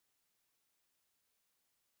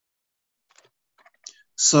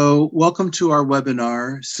So welcome to our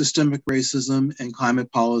webinar, Systemic Racism and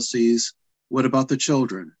Climate Policies, What About the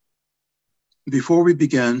Children? Before we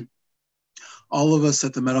begin, all of us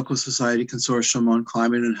at the Medical Society Consortium on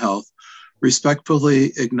Climate and Health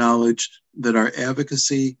respectfully acknowledge that our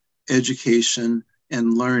advocacy, education,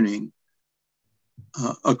 and learning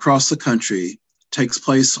across the country takes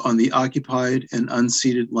place on the occupied and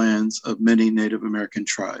unceded lands of many Native American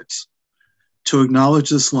tribes. To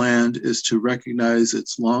acknowledge this land is to recognize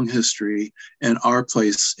its long history and our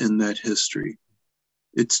place in that history.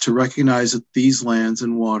 It's to recognize that these lands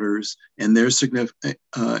and waters and their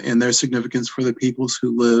significance for the peoples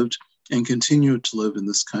who lived and continue to live in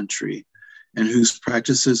this country, and whose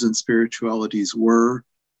practices and spiritualities were,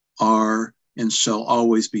 are, and shall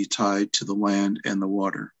always be tied to the land and the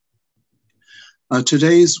water.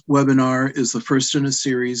 Today's webinar is the first in a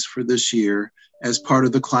series for this year as part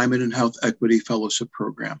of the Climate and Health Equity Fellowship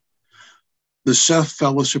Program. The CHEF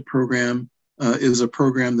Fellowship Program is a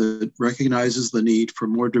program that recognizes the need for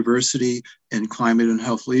more diversity in climate and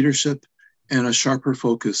health leadership and a sharper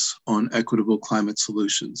focus on equitable climate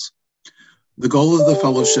solutions. The goal of the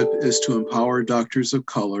fellowship is to empower doctors of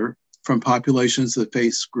color from populations that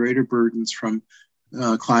face greater burdens from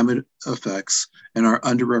climate effects and are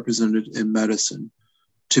underrepresented in medicine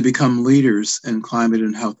to become leaders in climate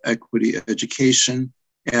and health equity education,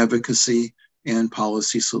 advocacy, and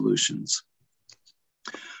policy solutions.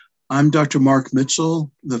 I'm Dr. Mark Mitchell,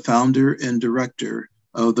 the founder and director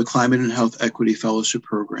of the Climate and Health Equity Fellowship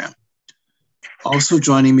Program. Also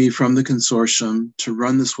joining me from the consortium to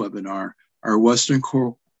run this webinar are Western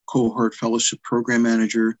Cohort Fellowship Program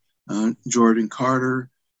Manager, Jordan Carter,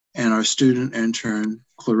 and our student intern,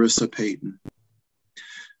 Clarissa Payton.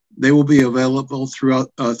 They will be available through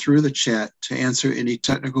the chat to answer any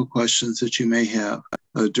technical questions that you may have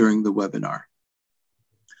during the webinar.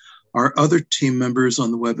 Our other team members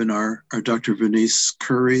on the webinar are Dr. Venice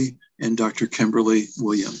Curry and Dr. Kimberly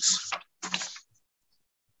Williams.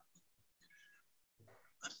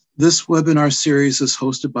 This webinar series is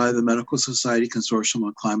hosted by the Medical Society Consortium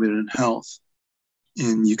on Climate and Health.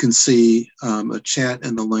 And you can see a chat,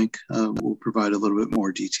 and the link will provide a little bit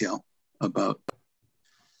more detail about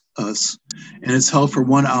us. And it's held for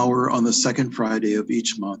 1 hour on the second Friday of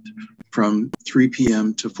each month from 3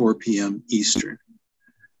 p.m. to 4 p.m. Eastern.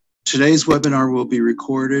 Today's webinar will be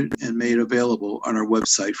recorded and made available on our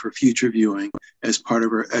website for future viewing as part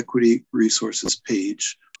of our Equity Resources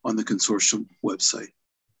page on the consortium website.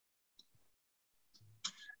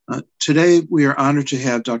 Today, we are honored to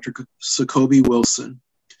have Dr. Sacoby Wilson.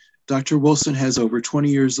 Dr. Wilson has over 20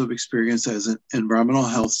 years of experience as an environmental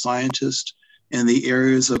health scientist in the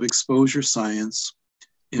areas of exposure science,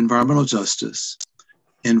 environmental justice,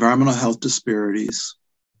 environmental health disparities,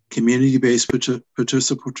 community-based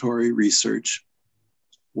participatory research,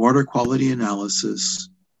 water quality analysis,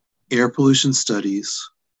 air pollution studies,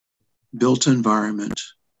 built environment,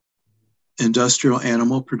 industrial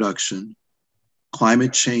animal production,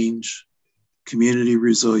 climate change, community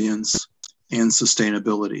resilience, and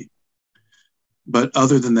sustainability. But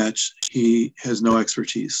other than that, he has no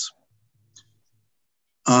expertise.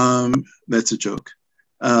 That's a joke.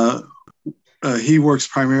 He works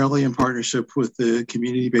primarily in partnership with the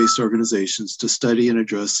community-based organizations to study and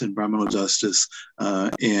address environmental justice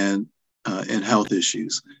and health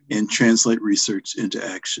issues and translate research into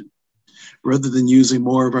action. Rather than using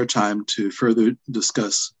more of our time to further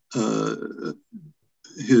discuss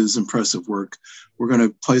his impressive work, we're going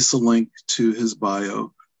to place a link to his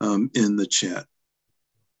bio in the chat.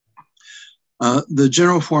 The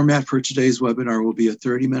general format for today's webinar will be a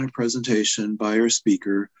 30-minute presentation by our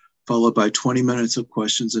speaker, followed by 20 minutes of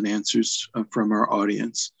questions and answers from our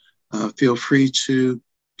audience. Feel free to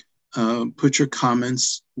put your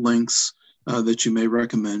comments, links that you may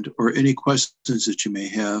recommend, or any questions that you may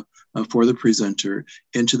have for the presenter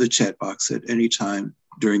into the chat box at any time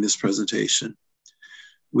during this presentation.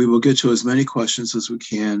 We will get to as many questions as we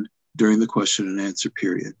can during the question and answer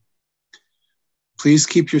period. Please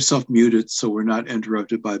keep yourself muted so we're not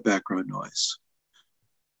interrupted by background noise.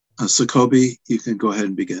 Sacoby, you can go ahead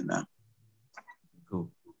and begin now.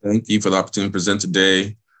 Cool. Thank you for the opportunity to present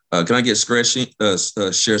today. Can I get share screen?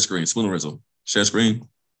 Spoonerism. Share screen?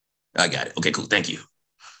 I got it. Okay, cool. Thank you.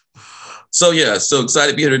 So yeah, so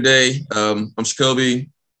excited to be here today. I'm Sacoby.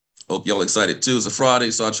 Hope y'all excited too. It's a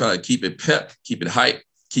Friday, so I'll try to keep it pep, keep it hype,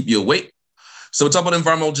 keep you awake. So we're talking about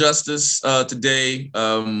environmental justice today.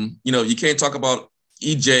 You can't talk about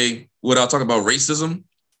EJ without talking about racism.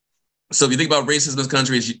 So if you think about racism in this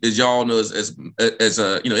country, as y'all know, as in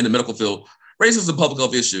the medical field, racism is a public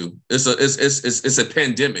health issue. It's a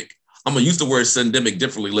pandemic. I'm gonna use the word syndemic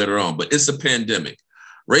differently later on, but it's a pandemic.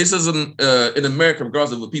 Racism in America,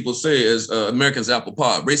 regardless of what people say, is Americans' apple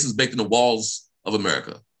pie. Racism is baked in the walls of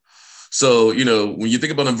America. So, you know, when you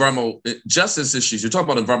think about environmental justice issues, you're talking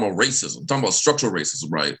about environmental racism, talking about structural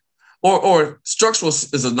racism, right? Or structural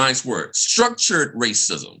is a nice word. Structured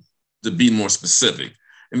racism, to be more specific.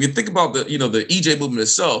 And if you think about the EJ movement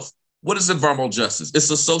itself, what is environmental justice? It's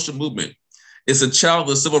a social movement. It's a child of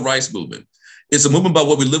the civil rights movement. It's a movement about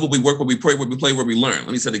what we live, what we work, what we pray, what we play, where we learn.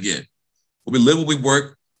 Let me say it again. What we live, what we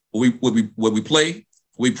work, what we play,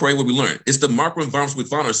 what we pray, what we learn. It's the micro environments we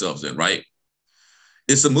find ourselves in, right?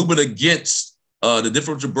 It's a movement against the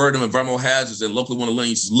differential burden of environmental hazards and locally wanted land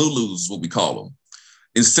uses, LULUs is what we call them.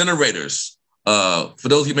 Incinerators. For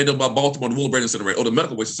those of you who may know about Baltimore, the Wheelabrator incinerator, or the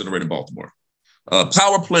medical waste incinerator in Baltimore.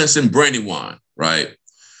 Power plants in Brandywine, right?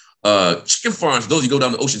 Chicken farms, those of you go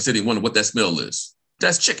down to Ocean City and wonder what that smell is.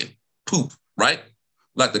 That's chicken, poop, right?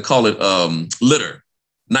 Like to call it litter.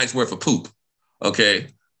 Nice word for poop, okay?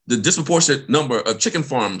 The disproportionate number of chicken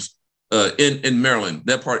farms in Maryland,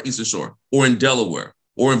 that part of Eastern Shore, or in Delaware,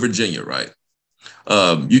 or in Virginia, right?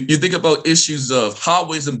 You think about issues of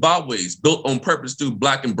highways and byways built on purpose through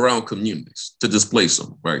Black and brown communities to displace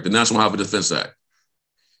them, right? The National Highway Defense Act.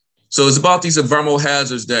 So it's about these environmental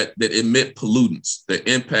hazards that emit pollutants, that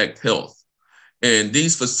impact health. And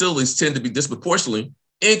these facilities tend to be disproportionately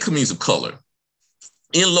in communities of color,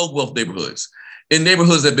 in low wealth neighborhoods, in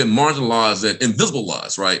neighborhoods that have been marginalized and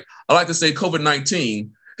invisibilized, right? I like to say COVID-19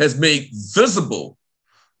 has made visible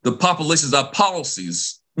the population's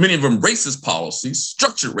policies, many of them racist policies,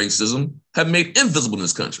 structured racism, have made invisible in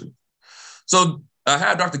this country. So I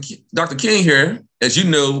have Dr. King here, as you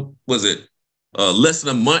know, was it less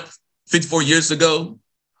than a month, 54 years ago,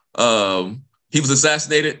 he was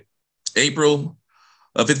assassinated. April,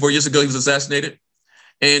 54 years ago, he was assassinated.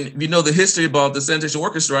 And you know the history about the sanitation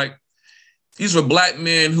worker strike. These were Black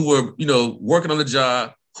men who were, working on the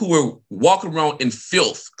job, who were walking around in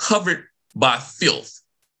filth, covered by filth.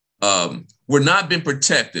 We're not being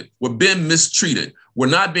protected. We're being mistreated. We're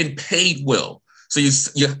not being paid well. So you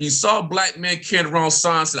saw Black men carrying around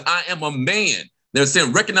signs that I am a man. They're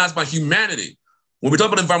saying recognized by humanity. When we talk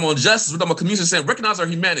about environmental justice, we're talking about communities saying recognize our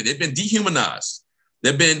humanity. They've been dehumanized.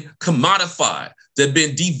 They've been commodified. They've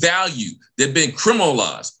been devalued. They've been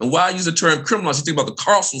criminalized. And why I use the term criminalized, you think about the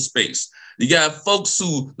carceral space. You got folks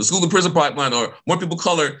who, the school to prison pipeline, or more people of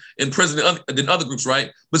color in prison than other groups,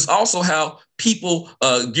 right? But it's also how people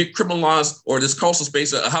get criminalized, or this carceral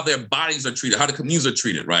space, how their bodies are treated, how the communities are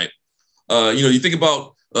treated, right? You think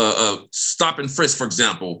about stop and frisk, for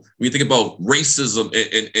example. When you think about racism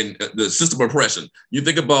and the system of oppression, you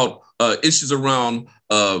think about issues around,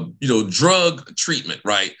 drug treatment,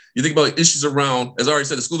 right? You think about issues around, as I already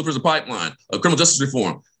said, the school to prison pipeline, criminal justice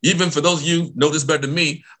reform. Even for those of you who know this better than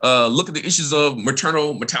me, look at the issues of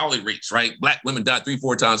maternal mortality rates, right? Black women die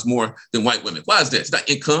 3-4 times more than white women. Why is that? It's not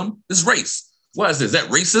income, it's race. Why is this? Is that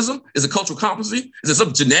racism? Is it cultural competency? Is it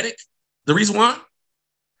something genetic? The reason why?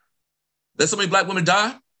 That so many Black women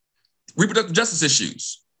die? Reproductive justice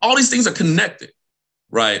issues. All these things are connected,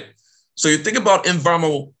 right? So you think about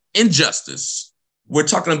environmental injustice. We're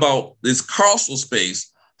talking about this carceral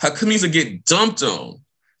space, how communities get dumped on,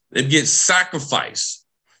 they get sacrificed.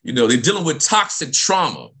 They're dealing with toxic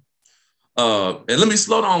trauma. And let me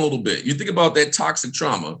slow down a little bit. You think about that toxic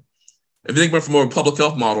trauma. If you think about it from a public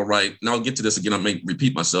health model, right? And I'll get to this again, I may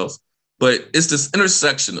repeat myself, but it's this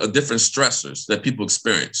intersection of different stressors that people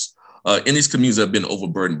experience in these communities that have been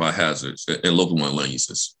overburdened by hazards and local land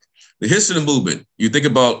uses. The history of the movement, you think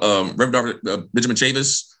about Reverend Dr. Benjamin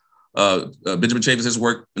Chavis. Benjamin Chavis'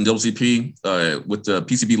 work in WCP with the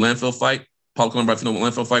PCB landfill fight, Public Environmental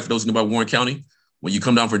Landfill fight, for those who know about Warren County. When you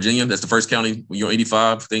come down Virginia, that's the first county when you're on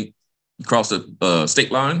 85, I think you cross the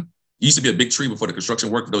state line. It used to be a big tree before the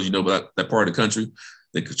construction work. For those you know about that part of the country,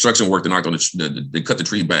 the construction work, they cut the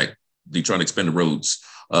tree back. They're trying to expand the roads.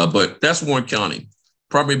 But that's Warren County,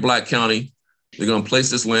 primarily Black county. They're going to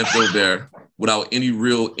place this landfill there without any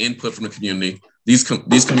real input from the community. These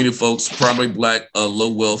community folks, primarily Black, low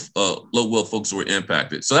wealth folks who were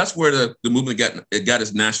impacted. So that's where the movement got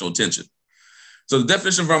its national attention. So the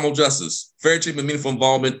definition of environmental justice: fair treatment, meaningful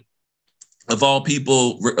involvement of all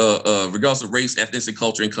people, regardless of race, ethnicity,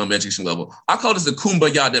 culture, income, education level. I call this the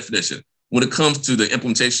kumbaya definition when it comes to the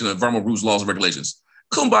implementation of environmental rules, laws, and regulations.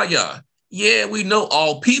 Kumbaya. Yeah, we know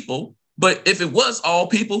all people, but if it was all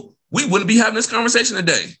people, we wouldn't be having this conversation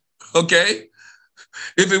today, okay?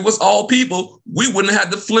 If it was all people, we wouldn't have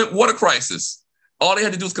had the Flint water crisis. All they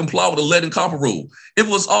had to do is comply with the lead and copper rule. If it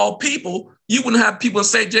was all people, you wouldn't have people in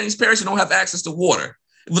St. James Parish who don't have access to water.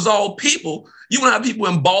 If it was all people, you would have people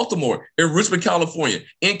in Baltimore, in Richmond, California,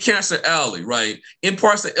 in Cancer Alley, right? In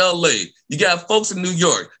parts of LA. You got folks in New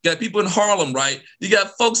York. You got people in Harlem, right? You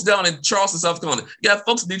got folks down in Charleston, South Carolina. You got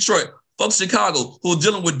folks in Detroit, folks in Chicago who are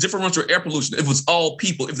dealing with differential air pollution. If it was all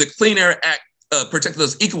people, if the Clean Air Act protected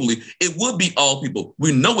us equally, it would be all people.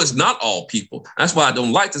 We know it's not all people. That's why I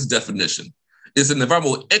don't like this definition. It's an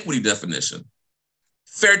environmental equity definition.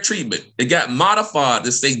 Fair treatment. It got modified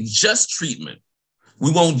to say just treatment.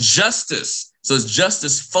 We want justice. So it's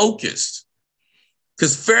justice focused.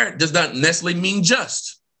 Because fair does not necessarily mean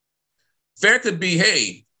just. Fair could be,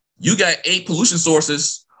 hey, you got 8 pollution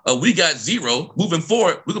sources. We got 0. Moving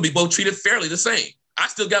forward, we're going to be both treated fairly the same. I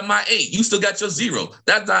still got my 8. You still got your 0.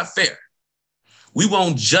 That's not fair. We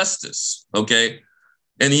want justice, okay?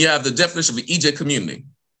 And you have the definition of the EJ community.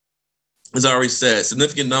 As I already said,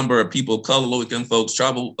 significant number of people, color, low-income folks,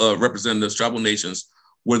 tribal representatives, tribal nations,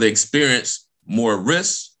 where they experience more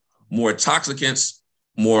risks, more intoxicants,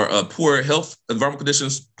 more poor health, environmental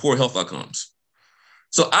conditions, poor health outcomes.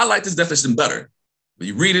 So I like this definition better. When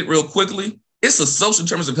you read it real quickly, it's a social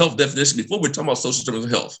terms of health definition before we're talking about social terms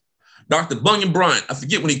of health. Dr. Bunyan Bryant, I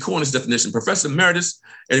forget when he coined this definition, Professor Emeritus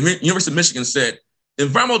at the University of Michigan said,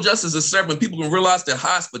 environmental justice is served when people can realize their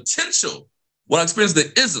highest potential while experiencing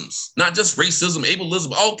the isms, not just racism,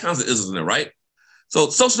 ableism, all kinds of isms in there, right? So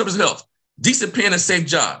social terms of health, decent paying and safe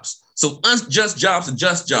jobs. So unjust jobs to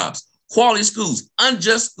just jobs, quality schools,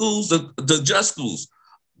 unjust schools to just schools,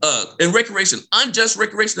 and recreation, unjust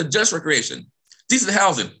recreation to just recreation, decent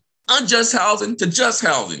housing, unjust housing to just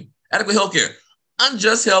housing, adequate healthcare,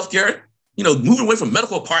 unjust healthcare, moving away from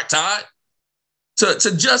medical apartheid to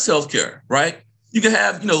just healthcare, right? You can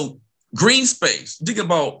have, green space, thinking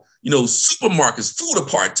about, supermarkets, food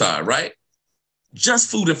apartheid, right?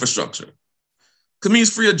 Just food infrastructure,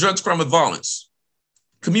 communities free of drugs, crime, and violence,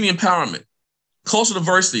 community empowerment, cultural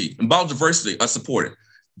diversity, and biodiversity are supported.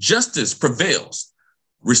 Justice prevails.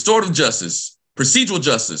 Restorative justice, procedural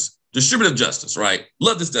justice, distributive justice, right?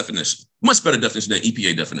 Love this definition. Much better definition than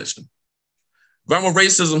EPA definition. Environmental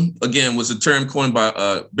racism, again, was a term coined by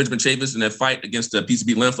Benjamin Chavis in that fight against the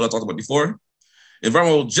PCB landfill I talked about before.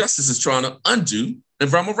 Environmental justice is trying to undo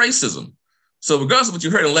environmental racism. So regardless of what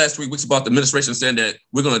you heard in the last 3 weeks about the administration saying that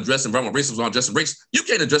we're going to address environmental racism without addressing race, you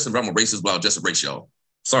can't address environmental racism without addressing race, y'all.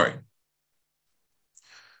 Sorry.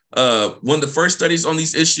 One of the first studies on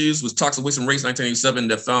these issues was Toxic Waste and Race 1987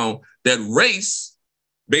 that found that race,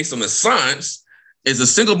 based on the science, is the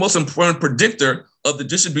single most important predictor of the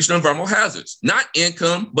distribution of environmental hazards. Not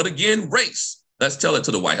income, but again, race. Let's tell it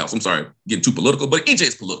to the White House. I'm sorry, getting too political, but EJ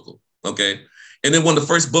is political, okay? And then one of the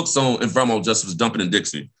first books on environmental justice was Dumping and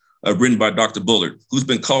Dixie, written by Dr. Bullard, who's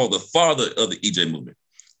been called the father of the EJ movement.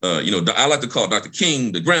 I like to call Dr.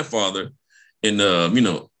 King the grandfather, and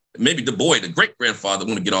maybe Du Bois, the great-grandfather,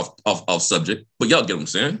 want to get off subject, but y'all get what I'm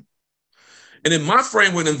saying. And in my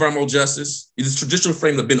framework of environmental justice, it is traditional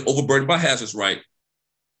frame that have been overburdened by hazards, right?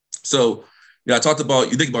 So, I talked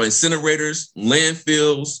about, you think about incinerators,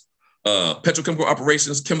 landfills, petrochemical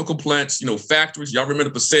operations, chemical plants, factories. Y'all remember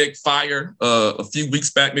the Passaic fire a few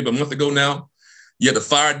weeks back, maybe a month ago now? You had the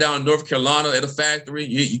fire down in North Carolina at a factory.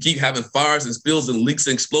 You keep having fires and spills and leaks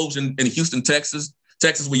and explosions in Houston, Texas,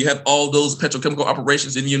 where you have all those petrochemical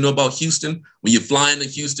operations. And you know about Houston, when you fly into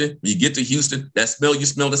Houston, when you get to Houston, that smell you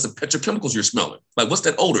smell, that's the petrochemicals you're smelling. Like, what's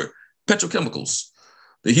that odor? Petrochemicals.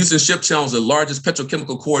 The Houston Ship Channel is the largest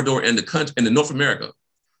petrochemical corridor in the country, in North America.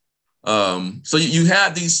 So you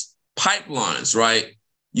have these pipelines, right?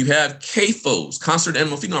 You have CAFOs, concentrated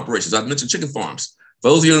animal feeding operations. I've mentioned chicken farms. For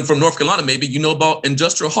those of you from North Carolina, maybe you know about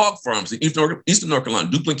industrial hog farms in Eastern North Carolina,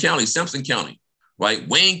 Duplin County, Sampson County, right?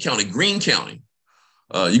 Wayne County, Greene County.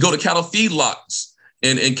 You go to cattle feedlots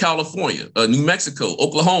in California, New Mexico,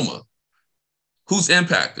 Oklahoma. Who's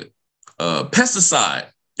impacted? Pesticide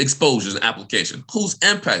exposures and application. Who's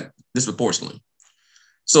impacted disproportionately?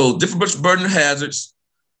 So different burden hazards.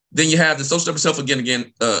 Then you have the social justice health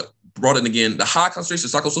again, brought in again, the high concentration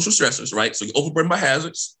of psychosocial stressors, right? So you're overburdened by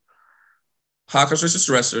hazards, high concentration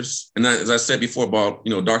stressors. And then, as I said before about,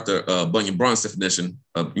 Dr. Bunyan Bryant's definition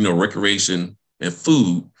of, recreation and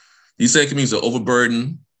food, these same communities are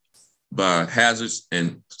overburdened by hazards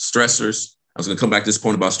and stressors. I was going to come back to this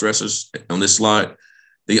point about stressors on this slide.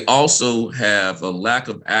 They also have a lack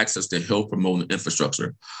of access to health promoting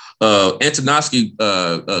infrastructure. Antonovsky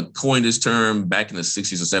coined this term back in the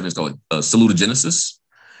 60s or 70s called salutogenesis,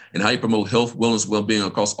 and how you promote health, wellness, well-being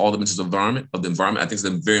across all dimensions of the environment. I think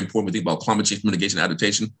it's very important. We think about climate change mitigation,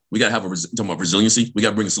 adaptation. We got to have talking about resiliency. We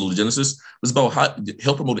got to bring salutogenesis. It's about how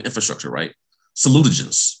health promoting infrastructure, right?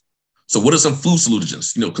 Salutogens. So what are some food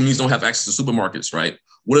solutions? Communities don't have access to supermarkets, right?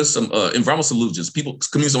 What are some environmental solutions?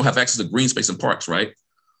 Communities don't have access to green space and parks, right?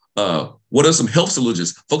 What are some health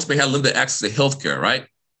solutions? Folks may have limited access to healthcare, right?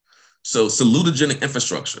 So salutogenic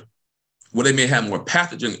infrastructure, where they may have more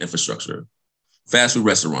pathogenic infrastructure, fast food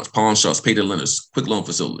restaurants, pawn shops, painted linens, quick loan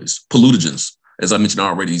facilities, pollutogens, as I mentioned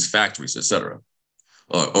already, these factories, et cetera,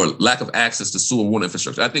 or lack of access to sewer and water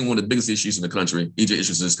infrastructure. I think one of the biggest issues in the country, EJ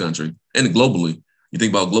issues in this country, and globally, you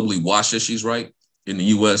think about globally wash issues, right? In the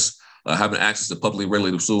US, having access to publicly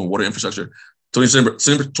regulated sewer and water infrastructure.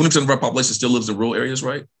 20% of our population still lives in rural areas,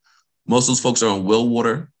 right? Most of those folks are on well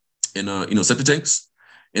water and septic tanks.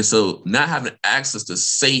 And so not having access to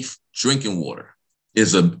safe drinking water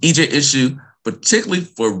is an EJ issue, particularly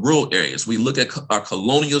for rural areas. We look at our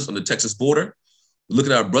colonials on the Texas border. We look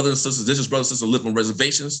at our brothers and sisters, indigenous brothers and sisters who live on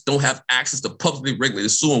reservations, don't have access to publicly regulated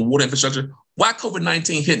sewer and water infrastructure. Why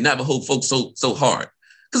COVID-19 hit Navajo folks so hard?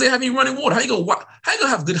 Because they haven't even running water. How you gonna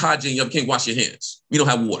have good hygiene? You can't wash your hands. You don't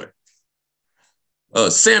have water.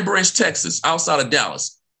 Sand Branch, Texas, outside of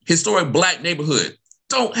Dallas, historic Black neighborhood,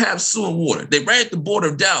 don't have sewer and water. They're right at the border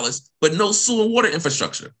of Dallas, but no sewer and water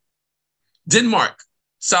infrastructure. Denmark,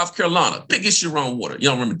 South Carolina, big issue around water.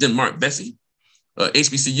 Y'all remember Denmark, Vesey,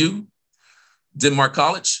 HBCU, Denmark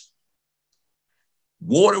College.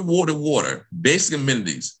 Water, basic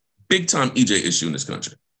amenities, big time EJ issue in this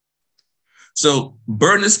country. So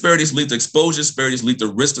burden disparities lead to exposure disparities, lead to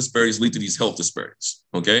risk disparities, lead to these health disparities,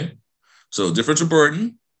 okay? So differential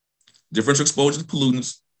burden, differential exposure to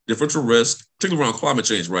pollutants, differential risk, particularly around climate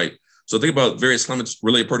change, right? So think about various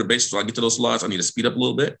climate-related perturbations. So I get to those slides, I need to speed up a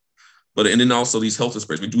little bit. And then also these health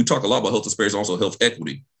disparities. We talk a lot about health disparities, also health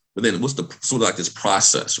equity. But then what's the sort of like this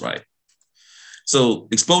process, right? So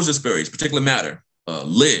exposure disparities, particular matter,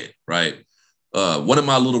 lead, right? One of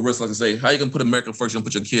my little risks, like I say, how you gonna put America first? You don't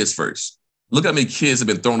put your kids first. Look how many kids have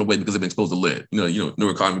been thrown away because they've been exposed to lead.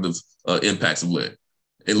 Neurocognitive impacts of lead.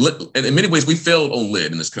 And in many ways, we failed on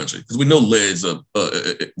lead in this country because we know lead is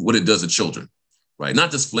what it does to children, right?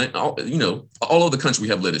 Not just Flint, all over the country we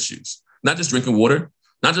have lead issues. Not just drinking water,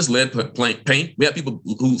 not just lead paint. We have people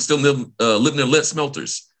who still live near lead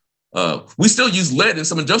smelters. We still use lead in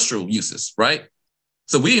some industrial uses, right?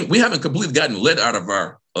 So we haven't completely gotten lead out of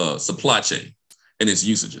our supply chain and its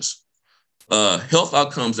usages. Health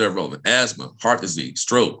outcomes that are relevant: asthma, heart disease,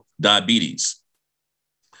 stroke, diabetes.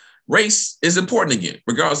 Race is important again,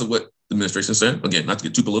 regardless of what the administration is saying. Again, not to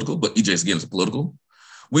get too political, but EJ again is political.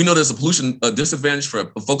 We know there's a pollution disadvantage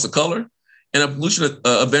for folks of color and a pollution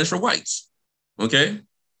advantage for whites. Okay,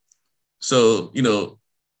 so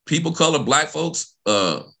people of color, Black folks,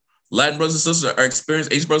 Latin brothers and sisters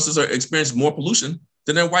Asian brothers and sisters are experiencing more pollution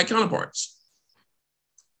than their white counterparts.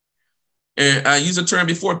 And I used the term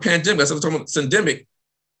before pandemic. I started talking about syndemic.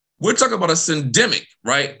 We're talking about a syndemic,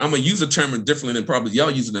 right? I'm gonna use the term differently than probably y'all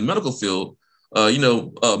use it in the medical field.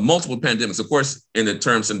 Multiple pandemics. Of course, in the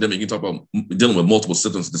term syndemic, you talk about dealing with multiple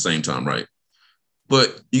symptoms at the same time, right?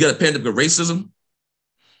 But you got a pandemic of racism.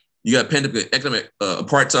 You got a pandemic of economic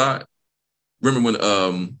apartheid. Remember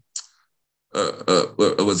when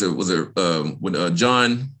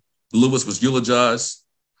John Lewis was eulogized?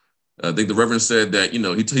 I think the Reverend said that,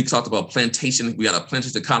 he talked about plantation. We got a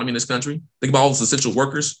plantation economy in this country. Think about all those essential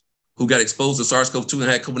workers who got exposed to SARS-CoV-2 and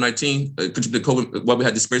had COVID-19, contributed to COVID, while we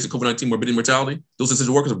had disparities of COVID-19 morbidity and mortality. Those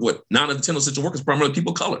essential workers are what? 9 out of 10 essential workers, primarily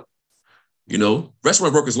people of color.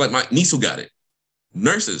 Restaurant workers like my niece who got it.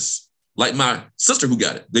 Nurses like my sister who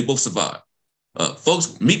got it. They both survived. Folks,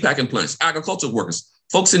 meatpacking plants, agricultural workers,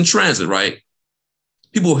 folks in transit, right?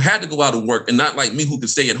 People who had to go out and work, and not like me who could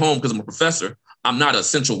stay at home because I'm a professor. I'm not an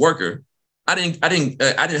essential worker. I didn't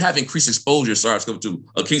have increased exposure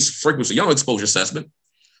SARS-CoV-2, increased frequency, exposure assessment,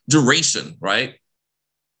 duration, right?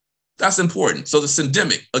 That's important. So the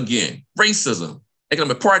syndemic, again, racism,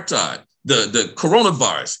 economic apartheid, the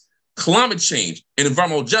coronavirus, climate change, and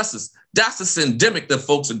environmental justice. That's the syndemic that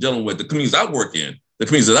folks are dealing with. The communities I work in, the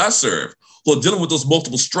communities that I serve, who are dealing with those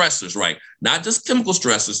multiple stressors, right? Not just chemical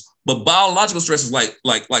stressors, but biological stresses like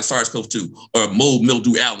SARS-CoV-2 or mold,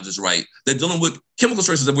 mildew, allergies, right? They're dealing with chemical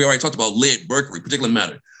stresses that we already talked about, lead, mercury, particular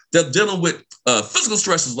matter. They're dealing with physical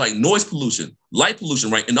stresses like noise pollution, light pollution,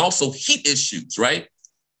 right? And also heat issues, right?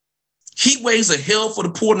 Heat waves are hell for the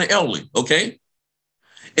poor and the elderly, okay?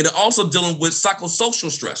 And they're also dealing with psychosocial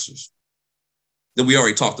stressors that we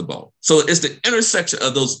already talked about. So it's the intersection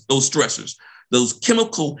of those stressors, those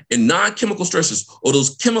chemical and non-chemical stressors, or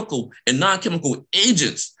those chemical and non-chemical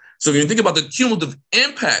agents. So when you think about the cumulative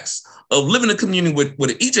impacts of living in a community with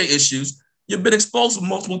the EJ issues, you've been exposed to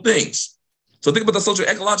multiple things. So think about the social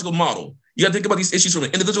ecological model. You got to think about these issues from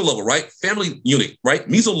an individual level, right? Family unit, right?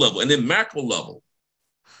 Meso level, and then macro level.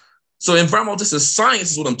 So environmental justice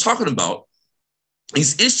science is what I'm talking about.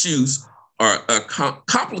 These issues are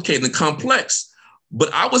complicated and complex,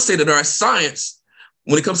 but I would say that our science,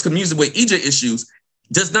 when it comes to communities with EJ issues,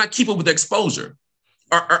 does not keep up with the exposure.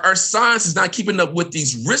 Our science is not keeping up with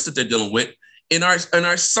these risks that they're dealing with, and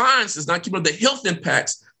our science is not keeping up with the health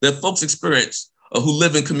impacts that folks experience who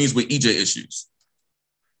live in communities with EJ issues.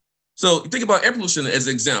 So think about air pollution as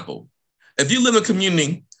an example. If you live in a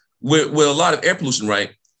community with a lot of air pollution, right,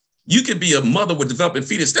 you could be a mother with developing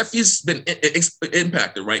fetus. That fetus has been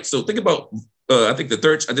impacted, right? So think about, I think I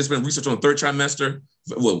just been research on the third trimester,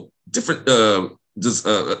 well, different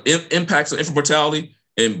impacts on infant mortality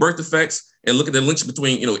and birth effects, and look at the links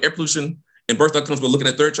between, air pollution and birth outcomes. We're looking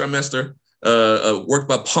at third trimester, work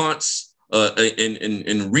by Ponce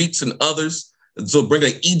and Reitz and others. So bring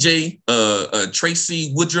an EJ,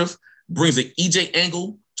 Tracy Woodruff brings an EJ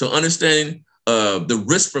angle to understanding the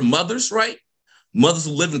risk for mothers, right? Mothers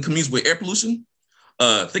who live in communities with air pollution.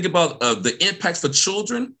 Think about the impacts for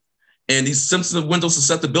children and these sensitive window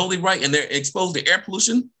susceptibility, right? And they're exposed to air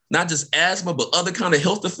pollution, not just asthma, but other kind of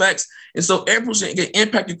health effects. And so air pollution can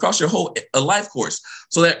impact you across your whole life course.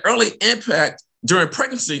 So that early impact during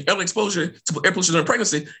pregnancy, early exposure to air pollution during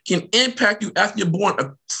pregnancy can impact you after you're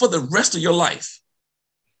born for the rest of your life.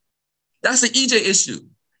 That's the EJ issue.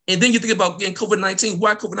 And then you think about, again, COVID-19,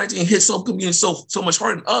 why COVID-19 hit some communities so much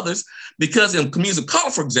harder than others, because in communities of color,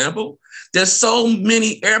 for example, there's so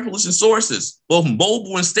many air pollution sources, both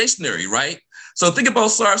mobile and stationary, right? So think about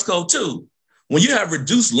SARS-CoV-2. When you have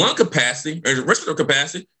reduced lung capacity or respiratory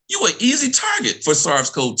capacity, you're an easy target for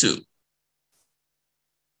SARS-CoV-2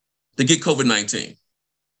 to get COVID-19.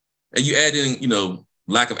 And you add in,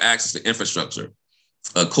 lack of access to infrastructure,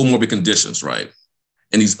 comorbid conditions, right?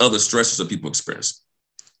 And these other stresses that people experience.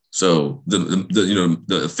 So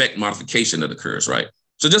the effect modification that occurs, right?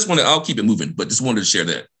 So I'll keep it moving, but just wanted to share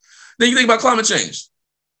that. Then you think about climate change.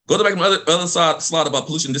 Go back to my other slide about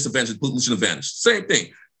pollution disadvantage, pollution advantage. Same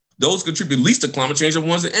thing. Those contribute least to climate change are the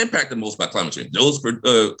ones that impact the most by climate change. Those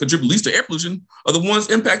contribute least to air pollution are the ones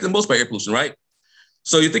impacted most by air pollution, right?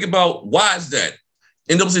 So you think about, why is that?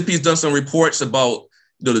 NAACP has done some reports about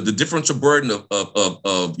the differential burden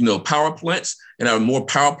of power plants, and our more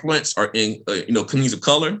power plants are in communities of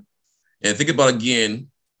color. And think about, again,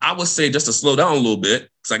 I would say, just to slow down a little bit,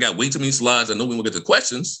 because I got way too many slides. I know we will get to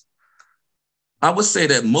questions. I would say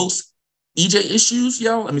that most EJ issues,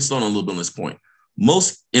 y'all, let me slow down a little bit on this point.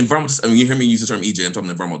 Most environmental, you hear me use the term EJ, I'm talking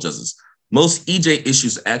environmental justice. Most EJ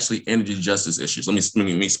issues are actually energy justice issues. Let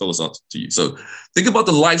me spell this out to you. So think about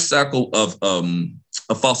the life cycle of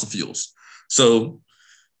fossil fuels. So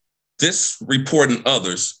this report and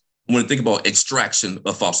others want to think about extraction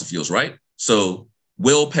of fossil fuels, right? So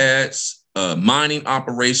well pads, mining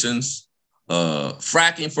operations,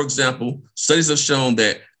 fracking, for example. Studies have shown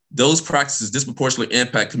that those practices disproportionately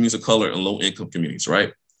impact communities of color and low-income communities,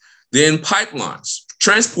 right? Then pipelines,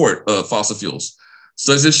 transport of fossil fuels.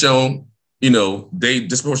 Studies have shown, they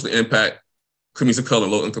disproportionately impact communities of color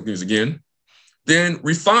and low-income communities again. Then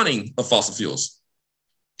refining of fossil fuels.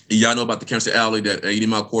 Y'all know about the Cancer Alley, that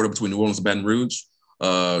 80-mile corridor between New Orleans and Baton Rouge.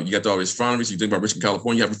 You got all these refineries. You think about Richmond,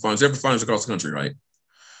 California, you have refineries. There are refineries across the country, right?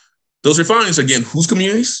 Those refineries, again, whose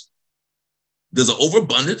communities? There's an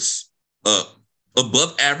overabundance,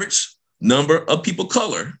 above average number of people of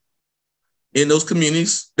color in those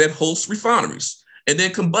communities that host refineries. And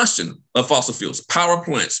then combustion of fossil fuels, power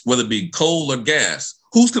plants, whether it be coal or gas,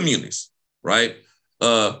 whose communities, right?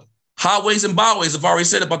 Highways and byways, I've already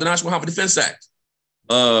said about the National Highway Defense Act.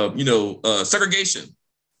 Segregation.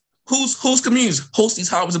 Whose communities host these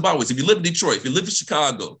highways and byways? If you live in Detroit, if you live in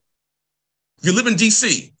Chicago, if you live in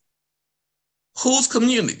DC, whose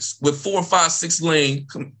communities with 4, 5, 6 lane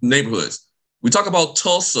neighborhoods? We talk about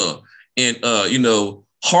Tulsa and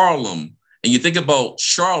Harlem, and you think about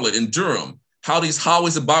Charlotte and Durham, how these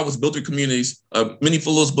highways and byways built their communities. Many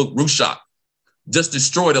Fuller's book, Roof Shock, just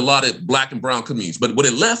destroyed a lot of Black and brown communities. But what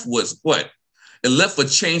it left was what? It left a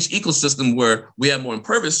changed ecosystem where we have more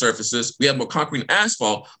impervious surfaces, we have more concrete and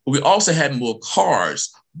asphalt, but we also had more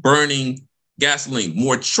cars burning gasoline,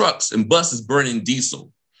 more trucks and buses burning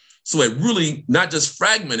diesel. So it really not just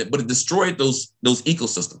fragmented, but it destroyed those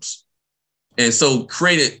ecosystems. And so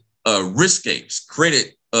created riskscapes,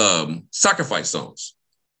 created sacrifice zones.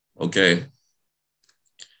 Okay.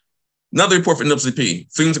 Another report from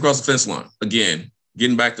NAACP, Freedoms Across the Fence Line. Again,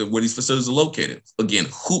 getting back to where these facilities are located. Again,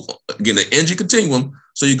 the energy continuum.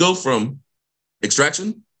 So you go from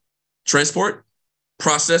extraction, transport,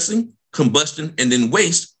 processing, combustion, and then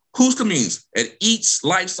waste. Whose communities at each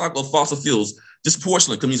life cycle of fossil fuels,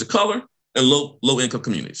 disproportionately communities of color and low income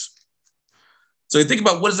communities. So you think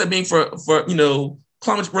about, what does that mean for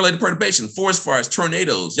climate-related perturbation, forest fires,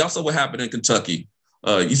 tornadoes. Y'all saw what happened in Kentucky.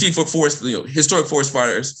 You see for historic forest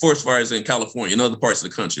fires in California and other parts of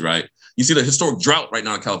the country, right? You see the historic drought right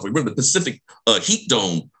now in California. Remember the Pacific heat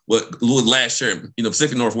dome, what last year,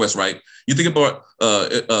 Pacific Northwest, right? You think about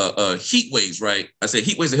heat waves, right? I say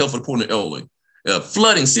heat waves are hell for the poor and the elderly.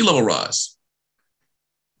 Flooding, sea level rise.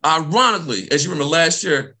 Ironically, as you remember last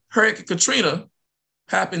year, Hurricane Katrina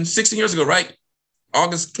happened 16 years ago, right?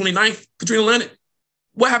 August 29th, Katrina landed.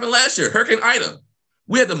 What happened last year? Hurricane Ida.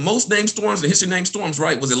 We had the most named storms in the history of named storms,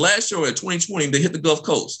 right? Was it last year or 2020 that hit the Gulf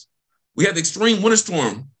Coast? We had the extreme winter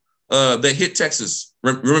storm that hit Texas.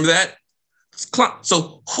 Remember that?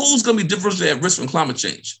 So who's going to be differentially at risk from climate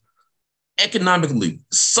change? Economically,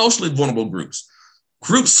 socially vulnerable groups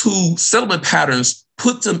whose settlement patterns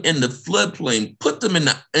put them in the floodplain, put them in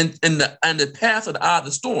the path of the eye of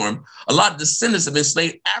the storm. A lot of descendants of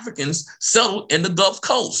enslaved Africans settled in the Gulf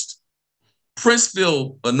Coast.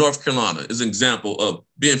 Princeville, North Carolina, is an example of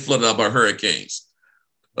being flooded out by hurricanes.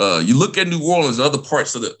 You look at New Orleans and other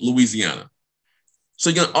parts of Louisiana. So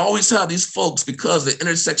you're going to always have these folks, because the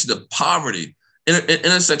intersection of poverty,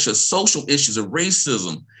 intersection of social issues of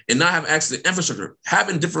racism, and not having access to infrastructure,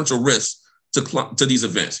 having differential risks to these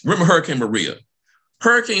events. Remember Hurricane Maria.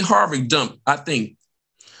 Hurricane Harvey dumped,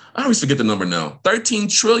 I always forget the number now, 13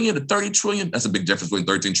 trillion to 30 trillion. That's a big difference between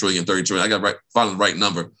 13 trillion and 30 trillion. I got finally the right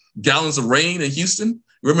number. Gallons of rain in Houston.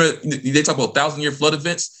 Remember, they talk about 1,000-year flood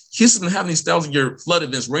events. Houston having these 1,000-year flood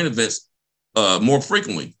events, rain events more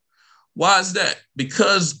frequently. Why is that?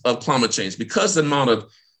 Because of climate change, because the amount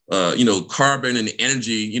of carbon and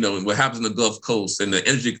energy, and what happens in the Gulf Coast and the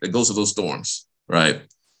energy that goes to those storms, right?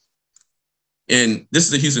 And this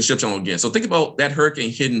is the Houston Ship Channel again. So think about that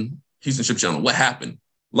hurricane hitting Houston Ship Channel. What happened?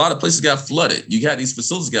 A lot of places got flooded. You had these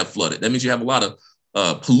facilities got flooded. That means you have a lot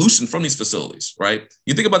of pollution from these facilities, right?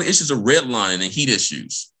 You think about the issues of redlining and heat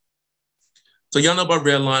issues. So y'all know about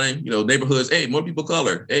redlining, neighborhoods, hey, more people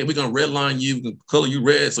color. Hey, we're going to redline you, we're going to color you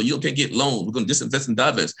red so you can't get loans. We're going to disinvest and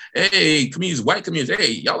divest. Hey, communities, white communities,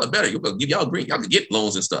 hey, y'all are better. We're going to give y'all green. Y'all can get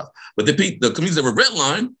loans and stuff. But the communities that were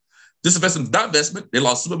redlined, disinvest and divestment, they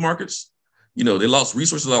lost supermarkets. They lost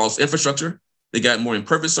resources, they lost infrastructure. They got more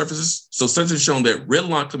impervious surfaces. So studies have shown that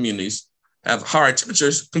redline communities have higher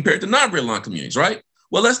temperatures compared to non-redline communities, right?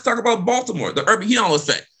 Well, let's talk about Baltimore, the urban heat island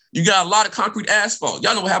effect. You got a lot of concrete asphalt.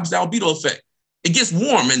 Y'all know what happens to the albedo effect. It gets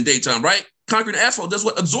warm in daytime, right? Concrete and asphalt does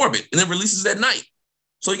what? Absorb it and then releases it at night.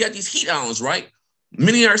 So you got these heat islands, right?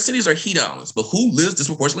 Many of our cities are heat islands, but who lives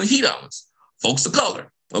disproportionately in heat islands? Folks of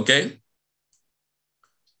color, okay?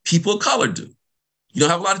 People of color do. You don't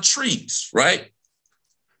have a lot of trees, right?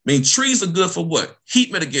 Trees are good for what?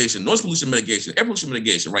 Heat mitigation, noise pollution mitigation, air pollution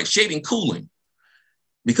mitigation, right? Shading, cooling.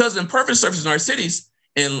 Because of impervious surfaces in our cities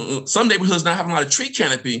and some neighborhoods not having a lot of tree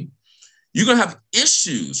canopy, you're going to have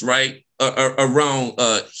issues, right, around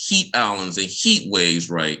heat islands and heat waves,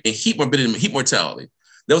 right, and heat morbidity and heat mortality.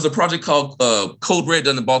 There was a project called Code Red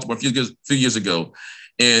done in Baltimore a few years ago,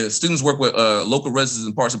 and students work with local residents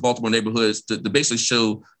in parts of Baltimore neighborhoods to basically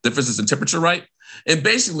show differences in temperature, right? And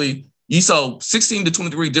basically, you saw 16 to 20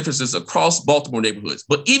 degree differences across Baltimore neighborhoods.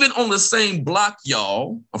 But even on the same block,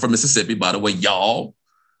 y'all, I'm from Mississippi, by the way, y'all,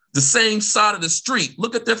 the same side of the street,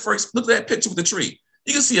 look at that picture with the tree.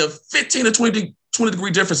 You can see a 15 to 20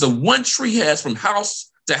 degree difference of one tree has from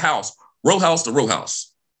house to house, row house to row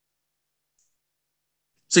house.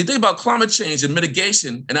 So you think about climate change and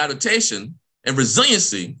mitigation and adaptation and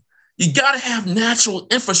resiliency, you got to have natural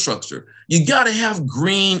infrastructure. You got to have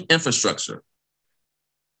green infrastructure.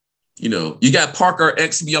 You got Park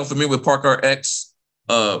RX, be all familiar with Park RX.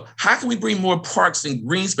 How can we bring more parks and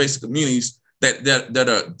green space communities that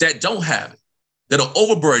don't have it, that are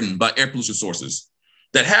overburdened by air pollution sources,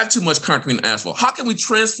 that have too much concrete and asphalt? How can we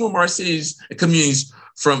transform our cities and communities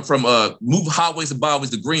from move highways and byways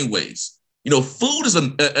to greenways? Food is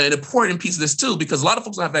an important piece of this too, because a lot of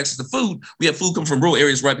folks don't have access to food. We have food coming from rural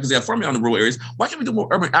areas, right? Because they have farming out in the rural areas. Why can't we do more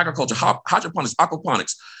urban agriculture, hydroponics,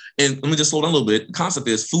 aquaponics? And let me just slow down a little bit. The concept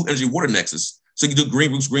is food, energy, water nexus. So you can do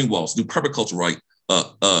green roofs, green walls, do permaculture, right?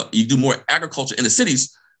 You do more agriculture in the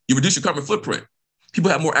cities, you reduce your carbon footprint.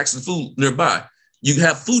 People have more access to food nearby. You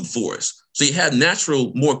have food forests. So you have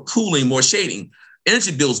natural, more cooling, more shading.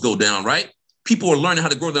 Energy bills go down, right? People are learning how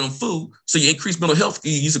to grow their own food. So you increase mental health.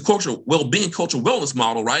 You use a cultural well-being, cultural wellness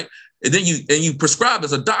model, right? And then you prescribe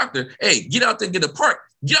as a doctor, hey, get out there and get a park.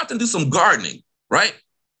 Get out there and do some gardening, right?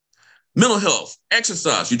 Mental health,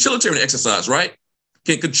 exercise, utilitarian exercise, right?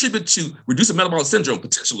 Can contribute to reducing metabolic syndrome,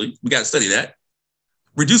 potentially. We got to study that.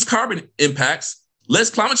 Reduce carbon impacts, less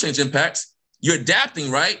climate change impacts. You're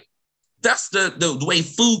adapting, right? That's the way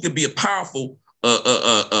food can be a powerful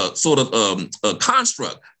sort of a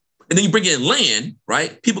construct. And then you bring in land,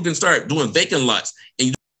 right? People can start doing vacant lots. And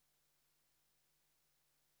you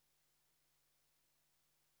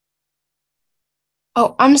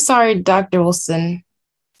Oh, I'm sorry, Dr. Wilson.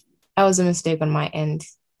 That was a mistake on my end.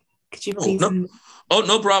 Could you please?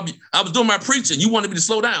 No problem. I was doing my preaching. You wanted me to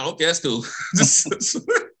slow down. Okay, that's cool.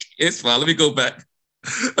 It's fine. Let me go back.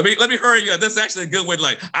 Let me hurry you. That's actually a good way.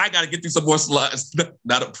 Like, I got to get through some more slides.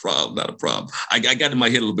 Not a problem. Not a problem. I got in my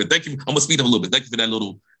head a little bit. Thank you. I'm gonna speed up a little bit. Thank you for that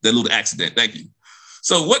little accident. Thank you.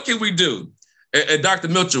 So, what can we do? And Dr.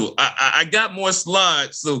 Mitchell, I got more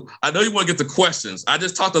slides, so I know you want to get to questions. I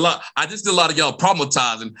just talked a lot. I just did a lot of y'all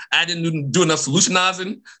problematizing. I didn't do enough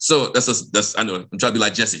solutionizing. So that's I know. I'm trying to be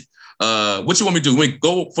like Jesse. What you want me to do? We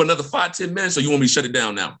go for another 5-10 minutes, or you want me to shut it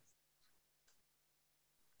down now?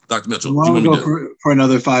 Dr. Mitchell, why don't we go for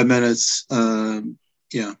another 5 minutes?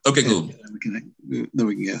 Yeah. Okay, cool. Then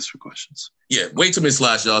we can ask for questions. Yeah, way too many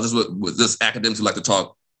slides, y'all. This is what this academics who like to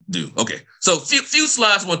talk do. Okay, so few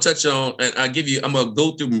slides I want to touch on, and I'm gonna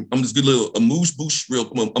go through. I'm just gonna do a moose boost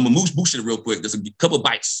I'm gonna moose boost it real quick. Just a couple of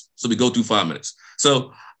bites, so we go through 5 minutes.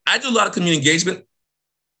 So I do a lot of community engagement,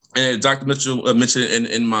 and Dr. Mitchell mentioned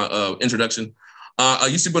in my introduction. I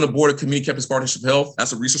used to be on the board of Community Campus Partnership Health.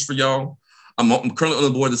 That's a resource for y'all. I'm currently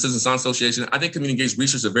on the board of the Citizen Science Association. I think community engaged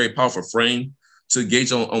research is a very powerful frame to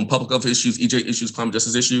engage on public health issues, EJ issues, climate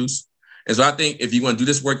justice issues. And so I think if you want to do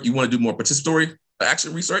this work, you want to do more participatory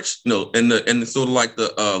action research, and sort of like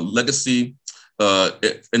the legacy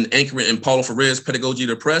and anchoring in Paulo Freire's pedagogy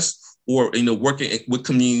to oppress, or working with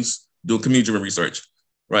communities doing community-driven research,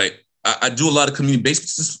 right? I do a lot of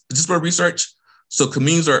community-based participatory research, so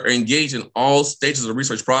communities are engaged in all stages of the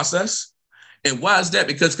research process. And why is that?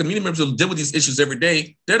 Because community members who deal with these issues every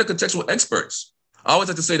day, they're the contextual experts. I always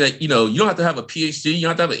have to say that, you don't have to have a PhD, you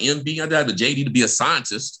don't have to have an MB, you don't have to have a JD to be a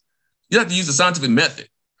scientist. You have to use the scientific method.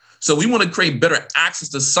 So we want to create better access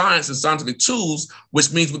to science and scientific tools,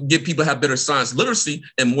 which means we can get people to have better science literacy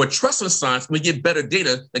and more trust in science. We get better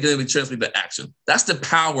data that can then be translated to action. That's the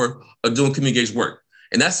power of doing community engaged work.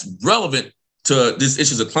 And that's relevant to these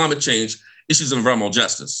issues of climate change, issues of environmental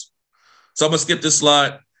justice. So I'm gonna skip this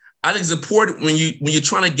slide. I think it's important when you're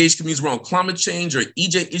trying to engage communities around climate change or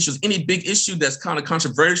EJ issues, any big issue that's kind of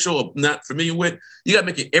controversial or not familiar with, you gotta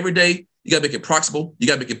make it everyday, you gotta make it proximable, you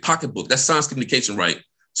gotta make it pocketbook. That's science communication, right?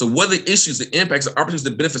 So what are the issues, the impacts, the opportunities,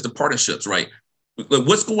 the benefits, the partnerships, right?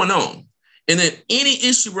 What's going on? And then any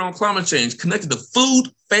issue around climate change connected to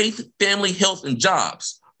food, faith, family, health, and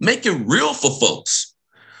jobs. Make it real for folks.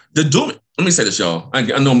 Let me say this, y'all. I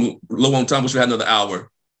know I'm low on time, wish we had another hour.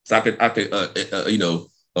 So I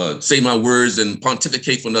could say my words and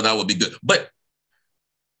pontificate for another hour would be good. But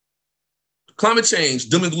climate change,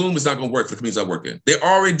 doom and gloom is not gonna work for the communities I work in. They're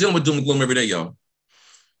already dealing with doom and gloom every day, y'all.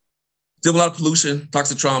 Deal with a lot of pollution,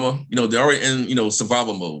 toxic trauma, they're already in,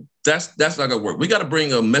 survival mode. That's not gonna work. We gotta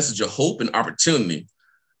bring a message of hope and opportunity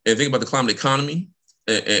and think about the climate economy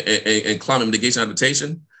and climate mitigation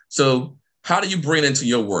adaptation. So how do you bring into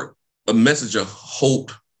your work a message of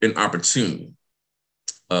hope and opportunity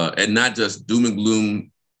and not just doom and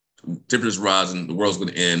gloom, temperatures rising, the world's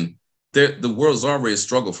gonna end. The world's already a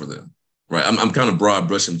struggle for them, right? I'm kind of broad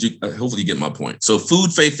brushing, but hopefully you get my point. So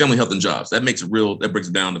food, faith, family, health, and jobs, that makes it real, that breaks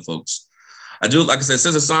it down to folks. I do, like I said,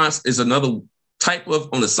 citizen science is another type of,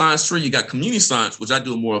 on the science tree, you got community science, which I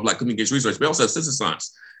do more of like communication research, but also have citizen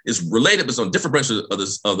science. It's related, but it's on different branches of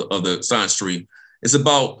the science tree. It's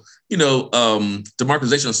about,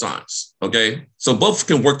 democratization of science, okay? So both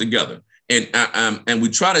can work together. And we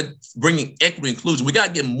try to bring in equity inclusion. We got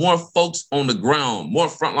to get more folks on the ground, more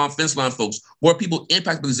frontline, fence line folks, more people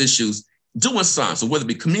impacted by these issues doing science. So whether it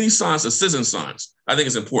be community science or citizen science, I think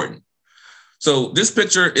it's important. So this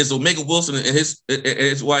picture is Omega Wilson and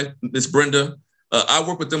his wife, Miss Brenda. I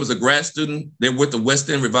work with them as a grad student. They're with the West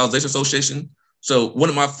End Revitalization Association. So one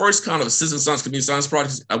of my first kind of citizen science, community science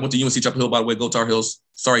projects, I went to UNC Chapel Hill, by the way, go Tar Heels.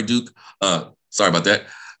 Sorry, Duke. Sorry about that.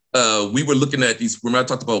 We were looking at these, remember I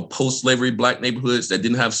talked about post-slavery Black neighborhoods that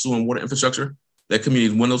didn't have sewer and water infrastructure? That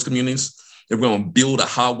community, one of those communities, they're going to build a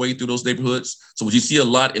highway through those neighborhoods. So what you see a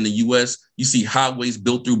lot in the US, you see highways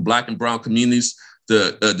built through Black and brown communities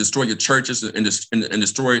to destroy your churches and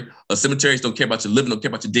destroy cemeteries, don't care about your living, don't care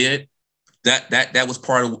about your dead. That was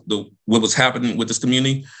part of what was happening with this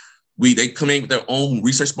community. They come in with their own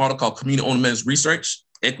research model called community-owned managed research.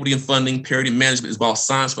 Equity and funding, parity management is about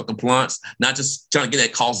science for compliance, not just trying to get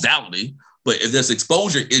that causality, but if there's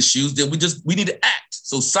exposure issues, then we need to act.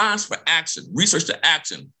 So science for action, research to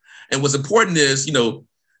action. And what's important is,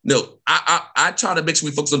 I try to make sure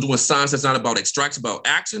we focus on doing science that's not about extraction, about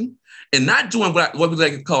action, and not doing what we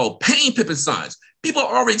like to call pain pipping science. People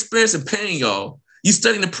are already experiencing pain, y'all. You're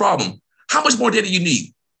studying the problem. How much more data do you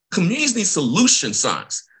need? Communities need solution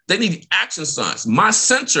science. They need action science. My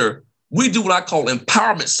center, we do what I call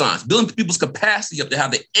empowerment science, building people's capacity up to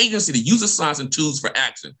have the agency to use the science and tools for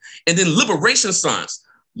action. And then liberation science,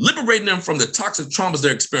 liberating them from the toxic traumas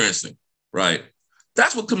they're experiencing, right?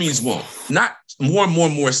 That's what communities want, not more and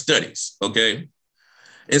more studies, okay?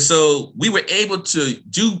 And so we were able to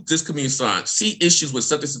do this community science, see issues with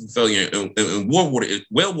septic system failure and well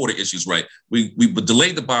water issues, right? We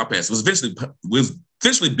delayed the bypass. It was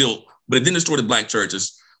eventually built, but it didn't destroy the Black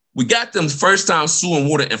churches. We got them first time sewer and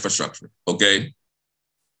water infrastructure, okay?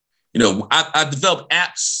 You know, I developed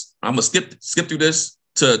apps. I'm gonna skip through this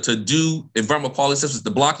to do environmental quality assessments at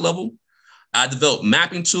the block level. I developed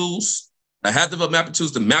mapping tools. I have developed mapping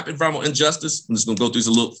tools to map environmental injustice. I'm just gonna go through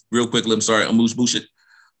this real quickly. I'm sorry, I'm bullshit.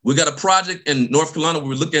 We got a project in North Carolina where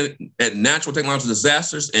we're looking at natural technological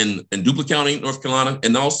disasters in Duplin County, North Carolina,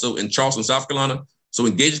 and also in Charleston, South Carolina. So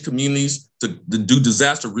engaging communities to do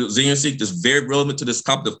disaster resiliency, just very relevant to this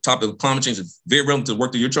topic of climate change, it's very relevant to the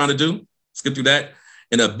work that you're trying to do. Skip through that.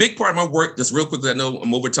 And a big part of my work, just real quickly, I know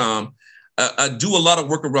I'm over time, I do a lot of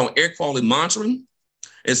work around air quality monitoring.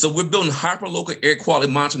 And so we're building hyper-local air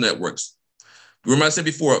quality monitoring networks. Remember I said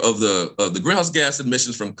before of the greenhouse gas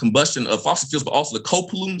emissions from combustion of fossil fuels, but also the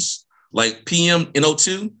co-pollutants like PM and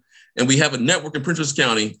O2. And we have a network in Prince George's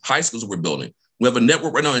County, high schools that we're building. We have a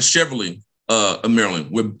network right now in Cheverly, Maryland.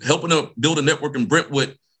 We're helping them build a network in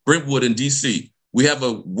Brentwood in DC. We have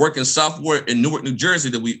a work in Southport in Newark, New Jersey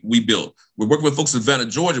that we built. We're working with folks in Savannah,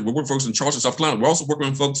 Georgia. We're working with folks in Charleston, South Carolina. We're also working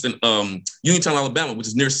with folks in Uniontown, Alabama, which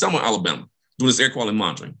is near Selma, Alabama, doing this air quality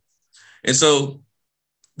monitoring. And so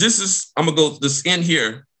I'm gonna go this in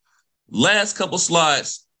here. Last couple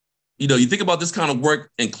slides, you know, you think about this kind of work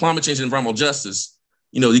in climate change and environmental justice,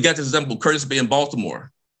 you know, you got this example, Curtis Bay in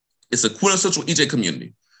Baltimore. It's a quintessential EJ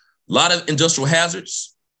community. A lot of industrial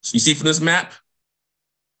hazards. So you see from this map,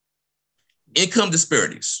 income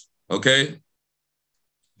disparities, okay?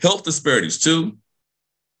 Health disparities too.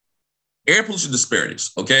 Air pollution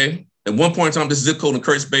disparities, okay? At one point in time, this zip code in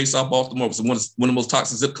Curtis Bay, South Baltimore was one of the most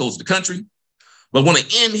toxic zip codes in the country. But what I want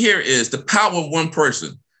to end here is the power of one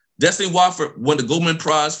person. Destiny Wofford won the Goldman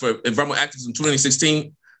Prize for environmental activism in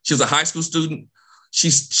 2016. She was a high school student.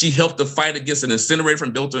 She helped to fight against an incinerator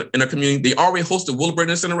from built in her community. They already hosted Willowbrook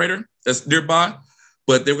incinerator that's nearby,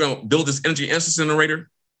 but they were going to build this energy incinerator.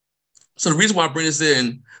 So the reason why I bring this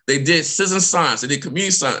in, they did citizen science, they did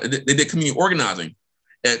community science, they did community organizing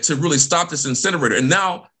to really stop this incinerator. And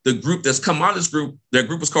now the group that's come out of this group, their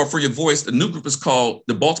group is called For Your Voice. The new group is called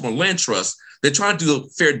the Baltimore Land Trust. They're trying to do a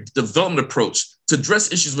fair development approach to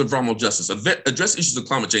address issues with environmental justice, address issues of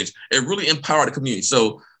climate change, and really empower the community.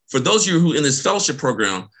 So for those of you who in this fellowship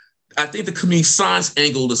program, I think the community science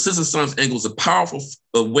angle, the citizen science angle is a powerful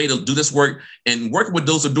way to do this work, and working with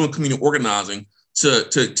those who are doing community organizing to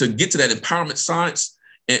get to that empowerment science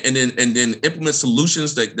and then implement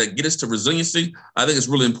solutions that get us to resiliency. I think it's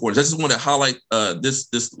really important. I just want to highlight this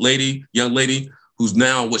young lady who's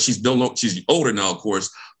now she's older now, of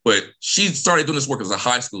course, but she started doing this work as a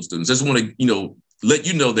high school student. So I just want to let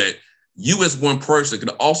you know that you as one person can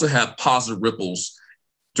also have positive ripples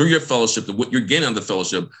through your fellowship, to what you're getting on the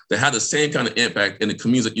fellowship, that have the same kind of impact in the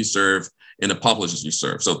communities that you serve and the populations you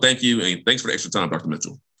serve. So thank you, and thanks for the extra time, Dr.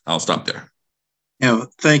 Mitchell. I'll stop there. Yeah,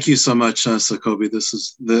 thank you so much, Sacoby.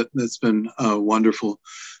 That's been wonderful.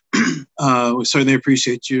 We certainly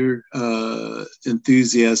appreciate your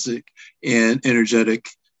enthusiastic and energetic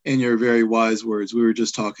and your very wise words. We were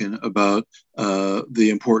just talking about the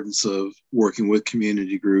importance of working with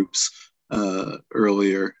community groups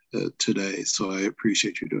earlier today, so I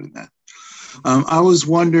appreciate you doing that. I was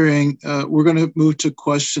wondering, we're going to move to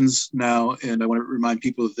questions now, and I want to remind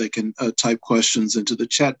people that they can type questions into the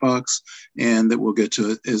chat box, and that we'll get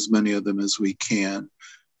to as many of them as we can.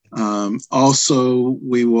 Also,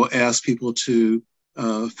 we will ask people to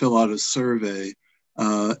fill out a survey,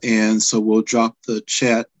 and so we'll drop the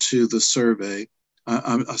chat to the survey.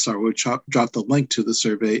 I'm sorry, we'll drop the link to the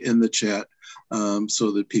survey in the chat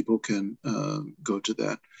so that people can go to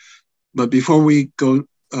that. But before we go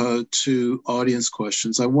to audience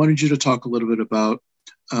questions, I wanted you to talk a little bit about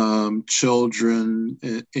children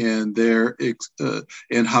and their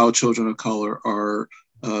and how children of color are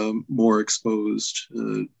more exposed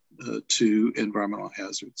to environmental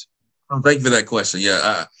hazards. Thank you for that question.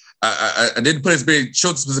 Yeah, I didn't put as many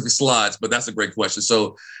children-specific slides, but that's a great question.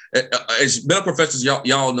 So, as medical professionals,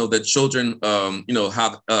 y'all know that children,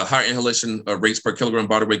 have higher inhalation rates per kilogram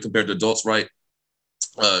body weight compared to adults, right?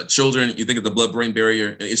 Children, you think of the blood-brain barrier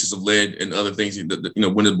and issues of lead and other things, when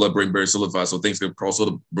the blood-brain barrier solidifies, so things can cross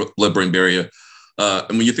the blood-brain barrier.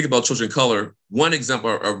 And when you think about children of color, one example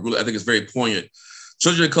I think is very poignant.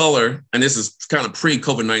 Children of color, and this is kind of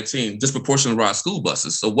pre-COVID-19, disproportionately ride school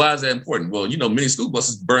buses. So why is that important? Well, many school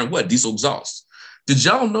buses burn what? Diesel exhaust. Did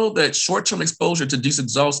y'all know that short-term exposure to diesel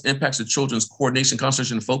exhaust impacts the children's coordination,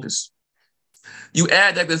 concentration, and focus? You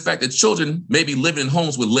add that to the fact that children may be living in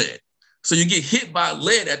homes with lead. So you get hit by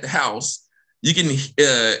lead at the house. You can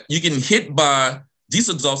hit by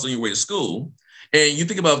diesel exhaust on your way to school. And you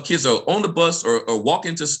think about kids are on the bus or walk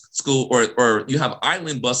into school, or you have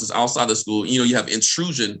island buses outside the school. You have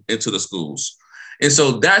intrusion into the schools. And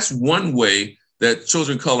so that's one way that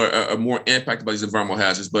children of color are more impacted by these environmental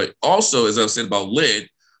hazards. But also, as I said about lead,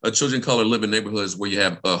 children of color live in neighborhoods where you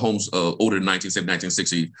have homes older than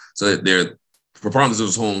 1960, so that they're preponderance of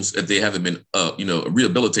those homes, if they haven't been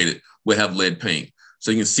rehabilitated, will have lead paint.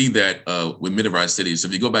 So you can see that with mid-rise cities. So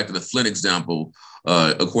if you go back to the Flint example,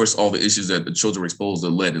 of course, all the issues that the children were exposed to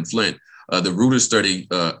lead in Flint. The Reuters study,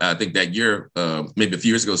 I think that year, maybe a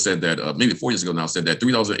few years ago, said that, maybe 4 years ago now, said that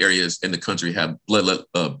 3,000 areas in the country have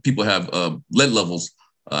people have lead levels.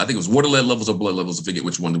 I think it was water lead levels or blood levels. I forget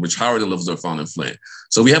which one, which higher the levels are found in Flint.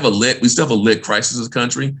 So we still have a lead crisis in the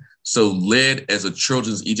country. So lead as a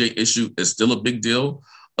children's EJ issue is still a big deal.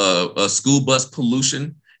 School bus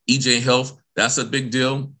pollution, EJ health, that's a big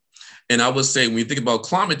deal. And I would say when you think about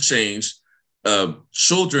climate change,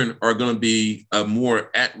 children are going to be a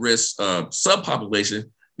more at-risk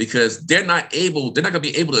subpopulation because they're not going to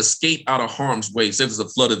be able to escape out of harm's way. Say if it's a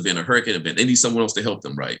flood event, a hurricane event, they need someone else to help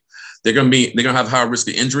them, right? They're going to have higher risk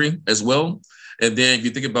of injury as well. And then if you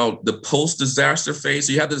think about the post-disaster phase,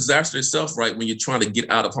 so you have the disaster itself, right? When you're trying to get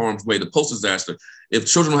out of harm's way, the post-disaster, if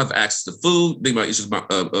children don't have access to food, think about issues about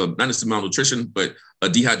not necessarily malnutrition, but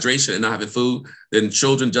dehydration and not having food, then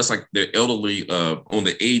children, just like the elderly on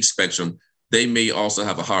the age spectrum, they may also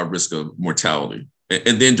have a higher risk of mortality.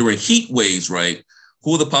 And then during heat waves, right,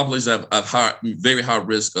 who are the populations that have very high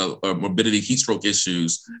risk of morbidity, heat stroke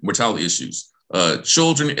issues, mortality issues?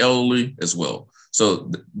 Children, elderly as well.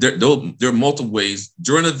 So there are multiple ways.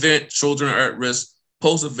 During an event, children are at risk.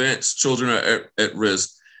 Post-events, children are at risk.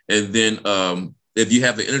 And then if you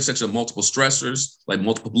have the intersection of multiple stressors, like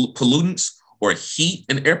multiple pollutants or heat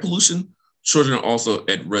and air pollution, children are also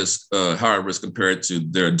at risk, higher risk compared to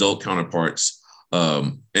their adult counterparts.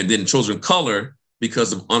 And then children of color,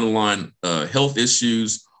 because of underlying health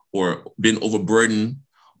issues or being overburdened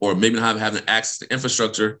or maybe not having access to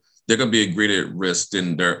infrastructure, they're going to be at greater risk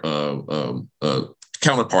than their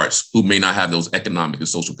counterparts who may not have those economic and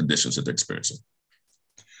social conditions that they're experiencing.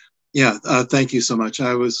 Yeah, thank you so much.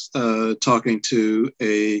 I was talking to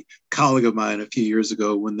a colleague of mine a few years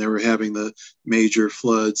ago when they were having the major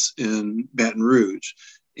floods in Baton Rouge.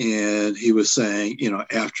 And he was saying,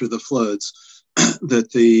 after the floods,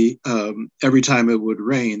 that every time it would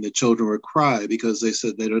rain, the children would cry because they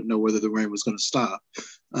said they don't know whether the rain was going to stop.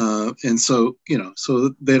 And so,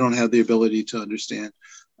 so they don't have the ability to understand.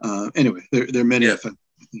 Anyway, there are many effects,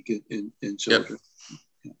 I think, in children.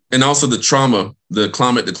 Yep. And also the trauma, the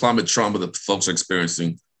climate trauma that folks are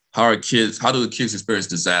experiencing. How do the kids experience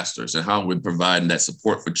disasters, and how we're providing that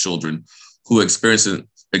support for children who experience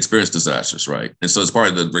disasters, right? And so as part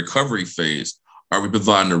of the recovery phase, are we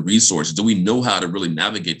providing the resources? Do we know how to really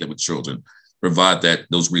navigate that with children? Provide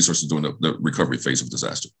those resources during the recovery phase of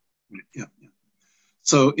disaster. Yeah.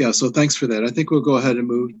 So thanks for that. I think we'll go ahead and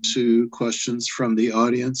move to questions from the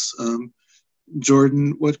audience.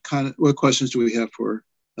 Jordan, what questions do we have for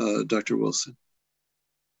Dr. Wilson?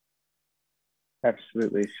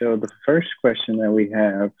 Absolutely. So the first question that we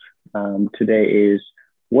have today is,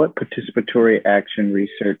 what participatory action,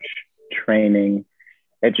 research, training,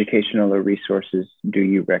 educational or resources do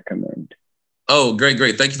you recommend? Oh, great.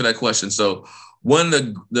 Thank you for that question. So one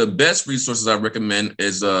of the best resources I recommend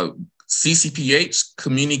is CCPH,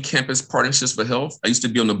 Community Campus Partnerships for Health. I used to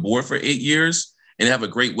be on the board for 8 years, and they have a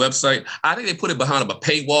great website. I think they put it behind a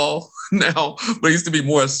paywall now, but it used to be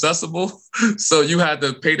more accessible. So you had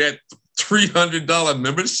to pay that $300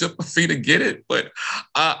 membership fee to get it. But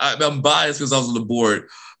I'm biased because I was on the board.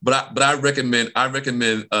 But I recommend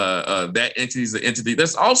that entity is the entity.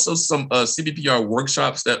 There's also some CBPR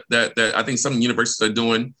workshops that I think some universities are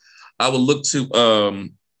doing. I would look to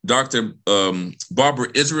Dr. Barbara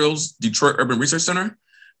Israel's Detroit Urban Research Center.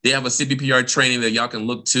 They have a CBPR training that y'all can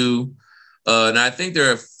look to. And I think there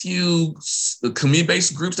are a few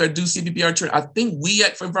community-based groups that do CBPR training. I think we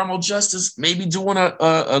for Environmental Justice may be doing a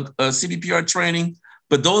CBPR training,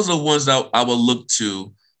 but those are the ones that I will look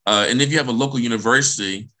to. And if you have a local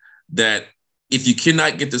university that, if you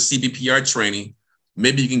cannot get the CBPR training,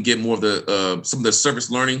 maybe you can get more of the some of the service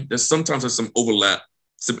learning. There's some overlap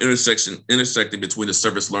some intersecting between the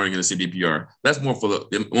service learning and the CBPR. That's more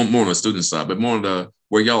more on the student side, but more on the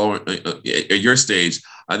where y'all are at your stage.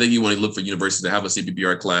 I think you want to look for universities to have a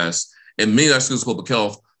CBPR class. And many of our schools of public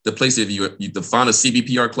health, the place if you define a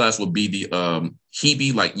CBPR class would be the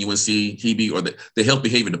HEB, like UNC, HEB, or the health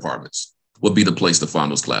behavior departments would be the place to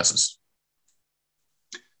find those classes.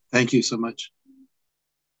 Thank you so much.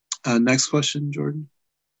 Next question, Jordan.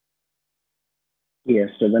 Yeah,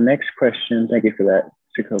 so the next question, thank you for that,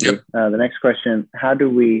 Sacoby. Yep. The next question, how do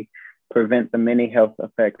we prevent the many health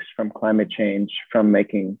effects from climate change from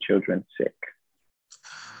making children sick?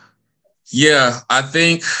 Yeah,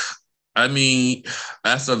 I mean,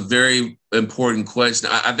 that's a very important question.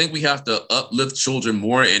 I think we have to uplift children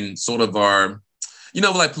more in sort of our,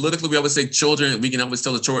 like politically, we always say children, we can always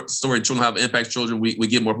tell the story, children have impact children, we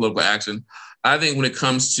get more political action. I think when it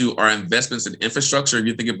comes to our investments in infrastructure, if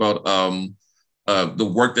you think about the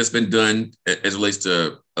work that's been done as it relates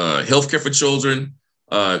to healthcare for children,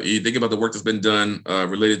 you think about the work that's been done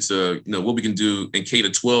related to, what we can do in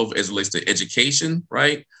K-12 as it relates to education,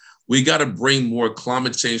 right? We got to bring more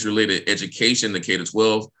climate change related education to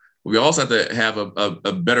K-12. We also have to have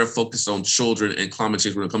a better focus on children and climate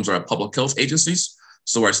change when it comes to our public health agencies.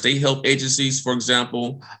 So our state health agencies, for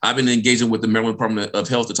example, I've been engaging with the Maryland Department of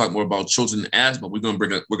Health to talk more about children and asthma. We're going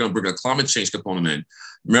to bring a climate change component in.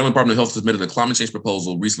 Maryland Department of Health submitted a climate change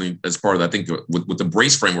proposal recently as part of, I think, with the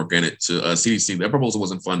BRACE framework in it to CDC. That proposal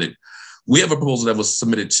wasn't funded. We have a proposal that was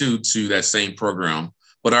submitted to that same program.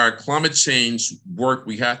 But our climate change work,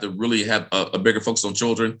 we have to really have a bigger focus on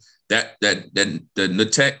children. The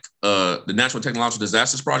NTEC, the Natural Technological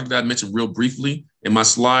Disasters Project that I mentioned real briefly in my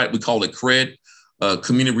slide, we call it CRED.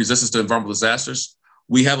 Community resistance to environmental disasters.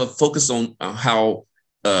 We have a focus on how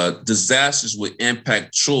disasters would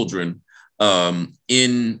impact children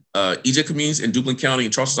in CEEJH communities in Duplin County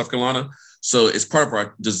and Charleston, South Carolina. So as part of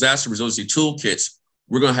our disaster resiliency toolkits,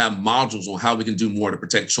 we're going to have modules on how we can do more to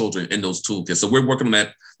protect children in those toolkits. So we're working on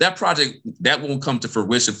that. That project, that won't come to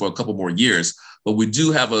fruition for a couple more years, but we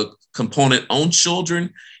do have a component on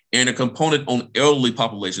children and a component on elderly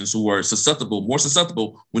populations who are more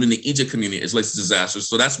susceptible when in the CEEJH community as relates to disasters.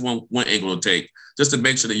 So that's one angle to take, just to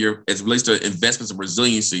make sure that as it relates to investments in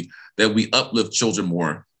resiliency, that we uplift children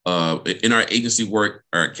more in our agency work,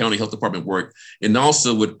 our county health department work, and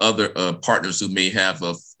also with other partners who may have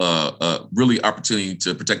a really opportunity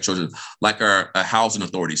to protect children, like our housing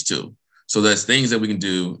authorities too. So there's things that we can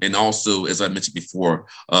do. And also, as I mentioned before,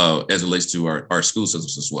 as it relates to our school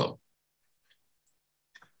systems as well.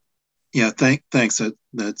 Yeah, thanks.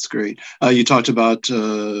 That's great. You talked about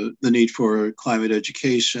the need for climate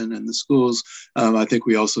education in the schools. I think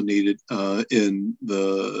we also need it in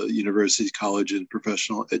the university, college, and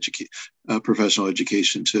professional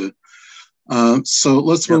education too. So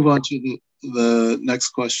let's move on to the next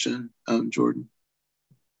question, Jordan.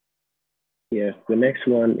 Yes, the next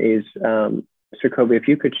one is, Sacoby, if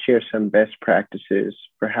you could share some best practices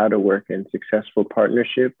for how to work in successful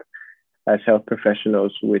partnership as health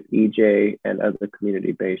professionals with EJ and other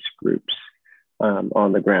community-based groups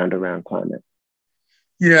on the ground around climate.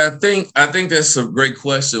 Yeah, I think that's a great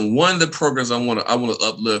question. One of the programs I want to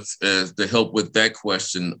uplift is to help with that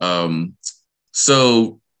question.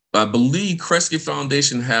 So I believe Kresge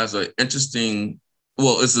Foundation has an interesting.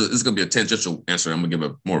 Well, it's going to be a tangential answer. I'm going to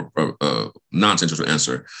give a more non-tangential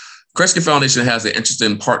answer. Kresge Foundation has an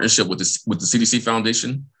interesting partnership with the CDC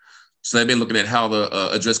Foundation. So they've been looking at how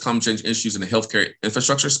to address climate change issues in the healthcare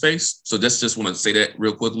infrastructure space. So just want to say that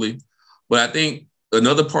real quickly. But I think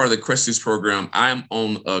another part of the Kresge's program, I'm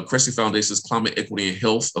on Kresge Foundation's Climate Equity and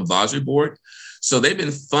Health Advisory Board. So they've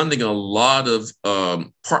been funding a lot of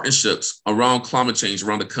partnerships around climate change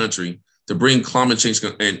around the country to bring climate change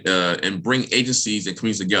and bring agencies and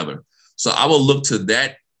communities together. So I will look to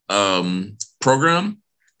that program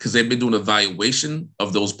because they've been doing evaluation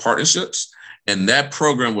of those partnerships. And that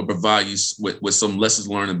program will provide you with some lessons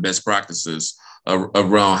learned and best practices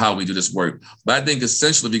around how we do this work. But I think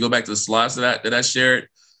essentially, if you go back to the slides that I shared,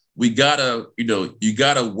 we gotta, you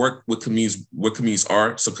gotta work with communities where communities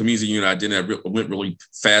are. So communities and unit identity, I went really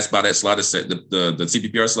fast by that slide. I said the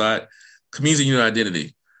CPPR slide. Communities and unit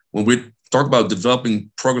identity. When we talk about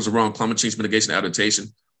developing programs around climate change mitigation and adaptation,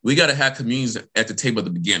 we gotta have communities at the table at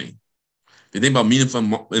the beginning. If you think about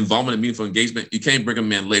meaningful involvement and meaningful engagement, you can't bring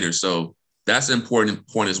them in later. So that's an important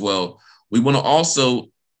point as well. We want to also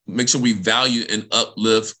make sure we value and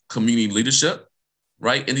uplift community leadership,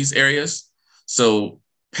 right, in these areas. So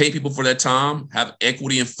pay people for their time, have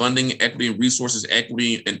equity in funding, equity in resources,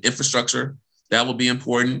 equity in infrastructure. That will be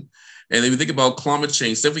important. And then we think about climate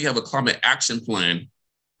change. So if we have a climate action plan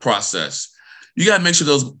process, you got to make sure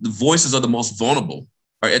the voices are the most vulnerable.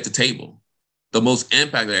 are at the table. The most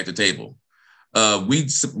impacted are at the table.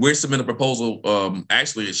 We're submitting a proposal.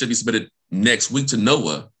 Actually, it should be submitted next week to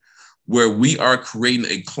NOAA, where we are creating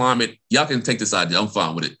a climate. Y'all can take this idea. I'm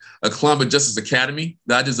fine with it. A climate justice academy.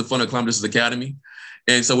 The idea is to fund a climate justice academy.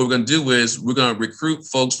 And so what we're going to do is we're going to recruit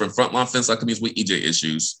folks from frontline fence-line communities with EJ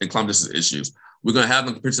issues and climate justice issues. We're going to have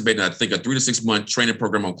them participate in, I think, a 3 to 6 month training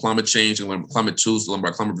program on climate change and learn climate tools, learn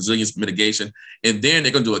about climate resilience mitigation. And then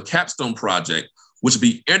they're going to do a capstone project, which will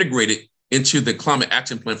be integrated into the climate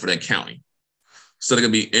action plan for that county. So they're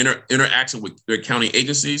going to be interaction with their county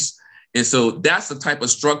agencies. And so that's the type of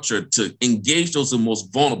structure to engage those who are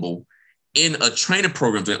most vulnerable in a training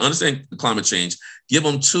program to understand climate change, give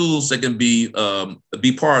them tools that can be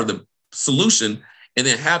part of the solution, and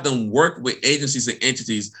then have them work with agencies and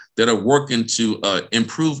entities that are working to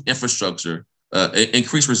improve infrastructure,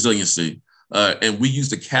 increase resiliency. And we use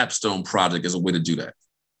the capstone project as a way to do that.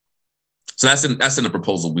 So that's in the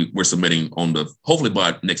proposal we're submitting hopefully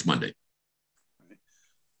by next Monday.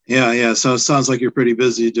 Yeah. So it sounds like you're pretty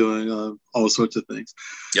busy doing all sorts of things.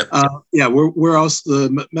 Yep. We're also,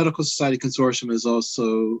 the Medical Society Consortium is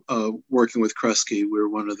also working with Kresge. We're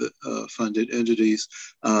one of the funded entities,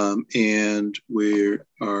 and we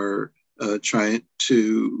are trying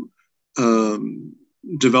to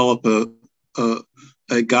develop a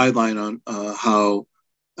guideline on how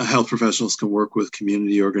health professionals can work with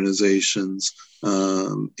community organizations,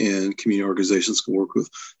 and community organizations can work with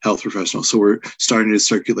health professionals. So we're starting to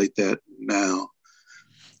circulate that now.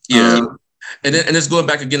 Yeah. And it's going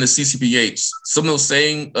back again to CCPH. Some of those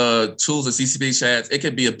same tools that CCPH has, it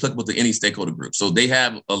can be applicable to any stakeholder group. So they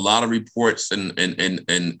have a lot of reports and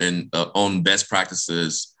on best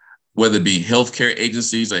practices, whether it be healthcare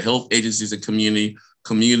agencies or health agencies and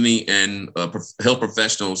community and health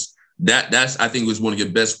professionals. That's I think is one of your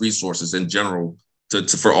best resources in general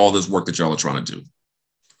for all this work that y'all are trying to do.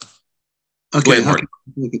 Okay, ahead, Mark.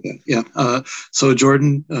 Look at that. Yeah. So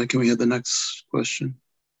Jordan, can we have the next question?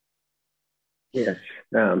 Yes.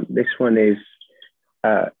 This one is,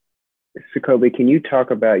 Sacoby, can you talk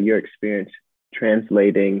about your experience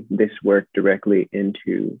translating this work directly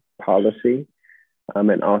into policy,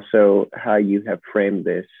 and also how you have framed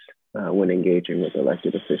this when engaging with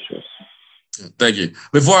elected officials? Thank you.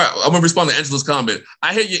 Before I'm going to respond to Angela's comment.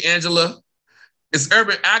 I hear you, Angela. It's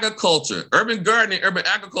urban agriculture, urban gardening, urban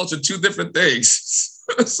agriculture, two different things.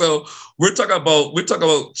 So we're talking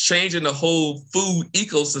about changing the whole food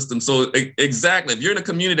ecosystem. So exactly, if you're in a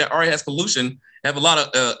community that already has pollution, have a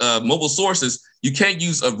lot of mobile sources, you can't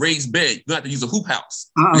use a raised bed. You have to use a hoop house.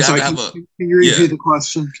 I'm sorry. Can you repeat the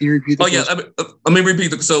question? Can you repeat the question? Let me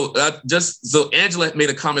repeat. So Angela made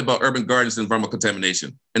a comment about urban gardens and environmental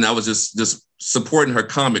contamination, and I was just supporting her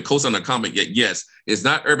comment, co-signing her comment. Yet yes, it's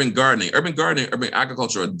not urban gardening. Urban gardening, and urban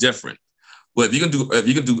agriculture are different. But if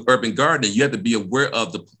you can do urban gardening, you have to be aware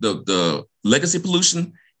of the legacy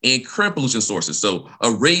pollution and current pollution sources. So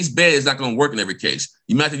a raised bed is not going to work in every case.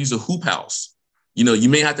 You might have to use a hoop house. You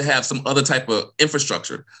may have to have some other type of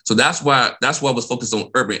infrastructure. So that's why I was focused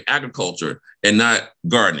on urban agriculture and not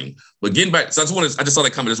gardening. But getting back, so I just saw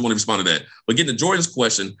that comment. I just want to respond to that. But getting to Jordan's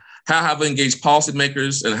question, how have I engaged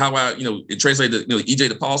policymakers and how I, it translated, EJ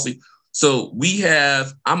to policy. So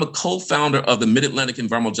I'm a co-founder of the Mid-Atlantic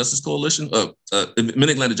Environmental Justice Coalition,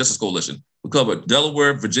 Mid-Atlantic Justice Coalition. We cover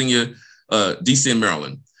Delaware, Virginia, DC, and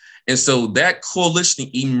Maryland. And so that coalition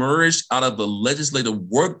emerged out of a legislative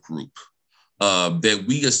work group that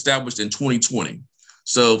we established in 2020.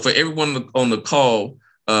 So for everyone on the call,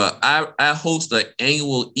 I host an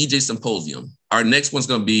annual EJ Symposium. Our next one's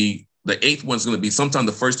going to be, the 8th one's going to be sometime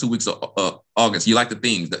the first 2 weeks of August. You like the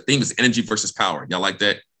themes? The theme is energy versus power. Y'all like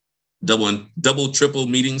that? Double, triple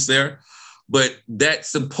meetings there. But that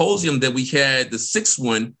symposium that we had, the 6th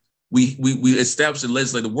one, we established a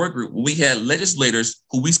legislative work group. We had legislators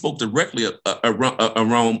who we spoke directly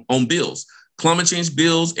around on bills. Climate change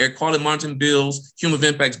bills, air quality monitoring bills, human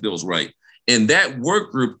impacts bills, right? And that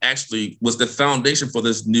work group actually was the foundation for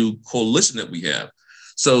this new coalition that we have.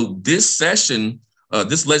 So this session,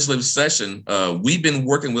 this legislative session, we've been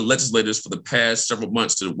working with legislators for the past several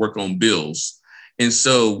months to work on bills. And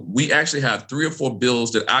so we actually have 3 or 4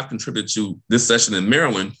 bills that I've contributed to this session in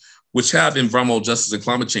Maryland, which have environmental justice and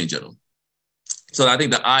climate change in them. So I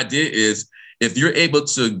think the idea is, if you're able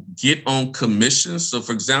to get on commissions, so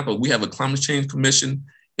for example, we have a climate change commission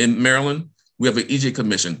in Maryland, we have an EJ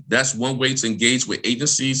commission. That's one way to engage with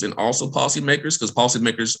agencies and also policymakers, because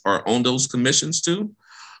policymakers are on those commissions too.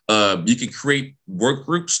 You can create work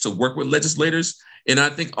groups to work with legislators. And I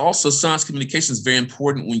think also science communication is very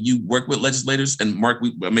important when you work with legislators. And Mark,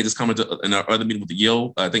 I made this comment in our other meeting with the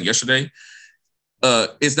Yale, I think yesterday.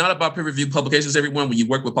 it's not about peer-reviewed publications, everyone. When you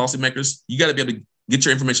work with policymakers, you got to be able to get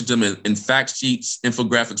your information to them in fact sheets,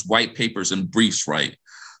 infographics, white papers, and briefs, right?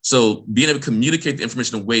 So being able to communicate the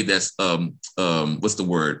information in a way that's, what's the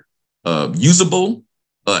word? Usable,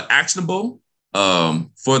 actionable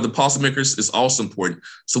for the policymakers is also important.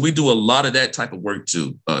 So we do a lot of that type of work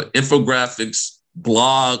too. Infographics,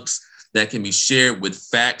 blogs that can be shared with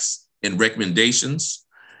facts and recommendations.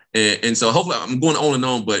 And so hopefully I'm going on and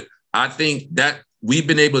on, but I think that we've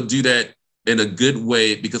been able to do that in a good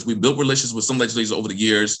way because we built relations with some legislators over the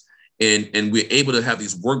years, and we're able to have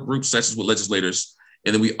these work group sessions with legislators.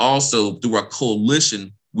 And then we also, through our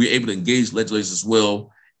coalition, we're able to engage legislators as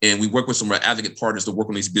well. And we work with some of our advocate partners to work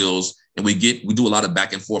on these bills, and we do a lot of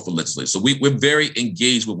back and forth with legislators. So we're very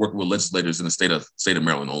engaged with working with legislators in the state of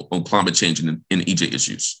Maryland on climate change and EJ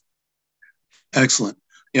issues. Excellent.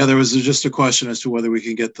 Yeah, there was just a question as to whether we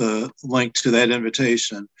can get the link to that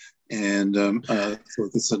invitation, and so we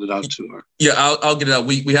can send it out to her. Yeah, I'll get it out.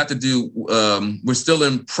 We have to do. We're still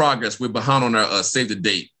in progress. We're behind on our save the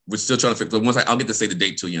date. We're still trying to figure. Once I'll get the save the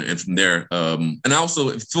date to you, and from there. And also,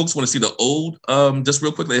 if folks want to see the old, just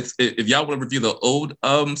real quickly, if y'all want to review the old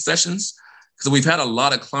sessions, because we've had a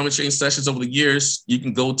lot of climate change sessions over the years, you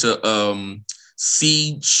can go to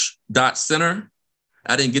CEEJH.center.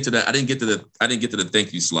 I didn't get to that. I didn't get to the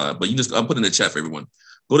thank you slide, but I'll put in the chat for everyone.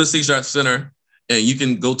 Go to CEEJH.center, and you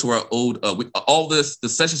can go to our old, the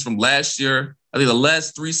sessions from last year. I think the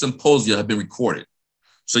last 3 symposia have been recorded.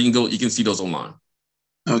 So you can see those online.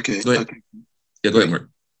 Okay. Go ahead. Okay. Yeah, go ahead, Mark.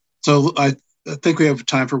 So I think we have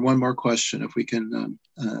time for one more question if we can.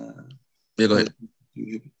 Yeah, go ahead.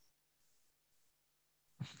 You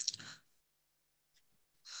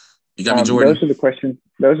got me, Jordan? Those are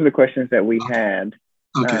the questions that we had.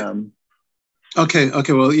 Okay.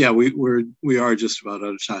 Okay. Well, yeah, we are just about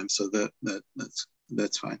out of time, so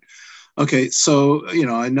that's fine. Okay. So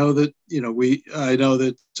I know that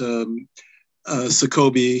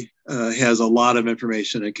Sacoby has a lot of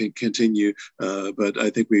information and can continue, but I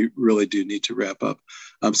think we really do need to wrap up.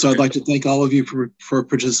 So I'd like to thank all of you for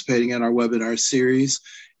participating in our webinar series,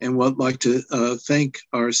 and would like to thank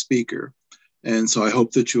our speaker. And so I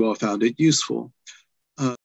hope that you all found it useful.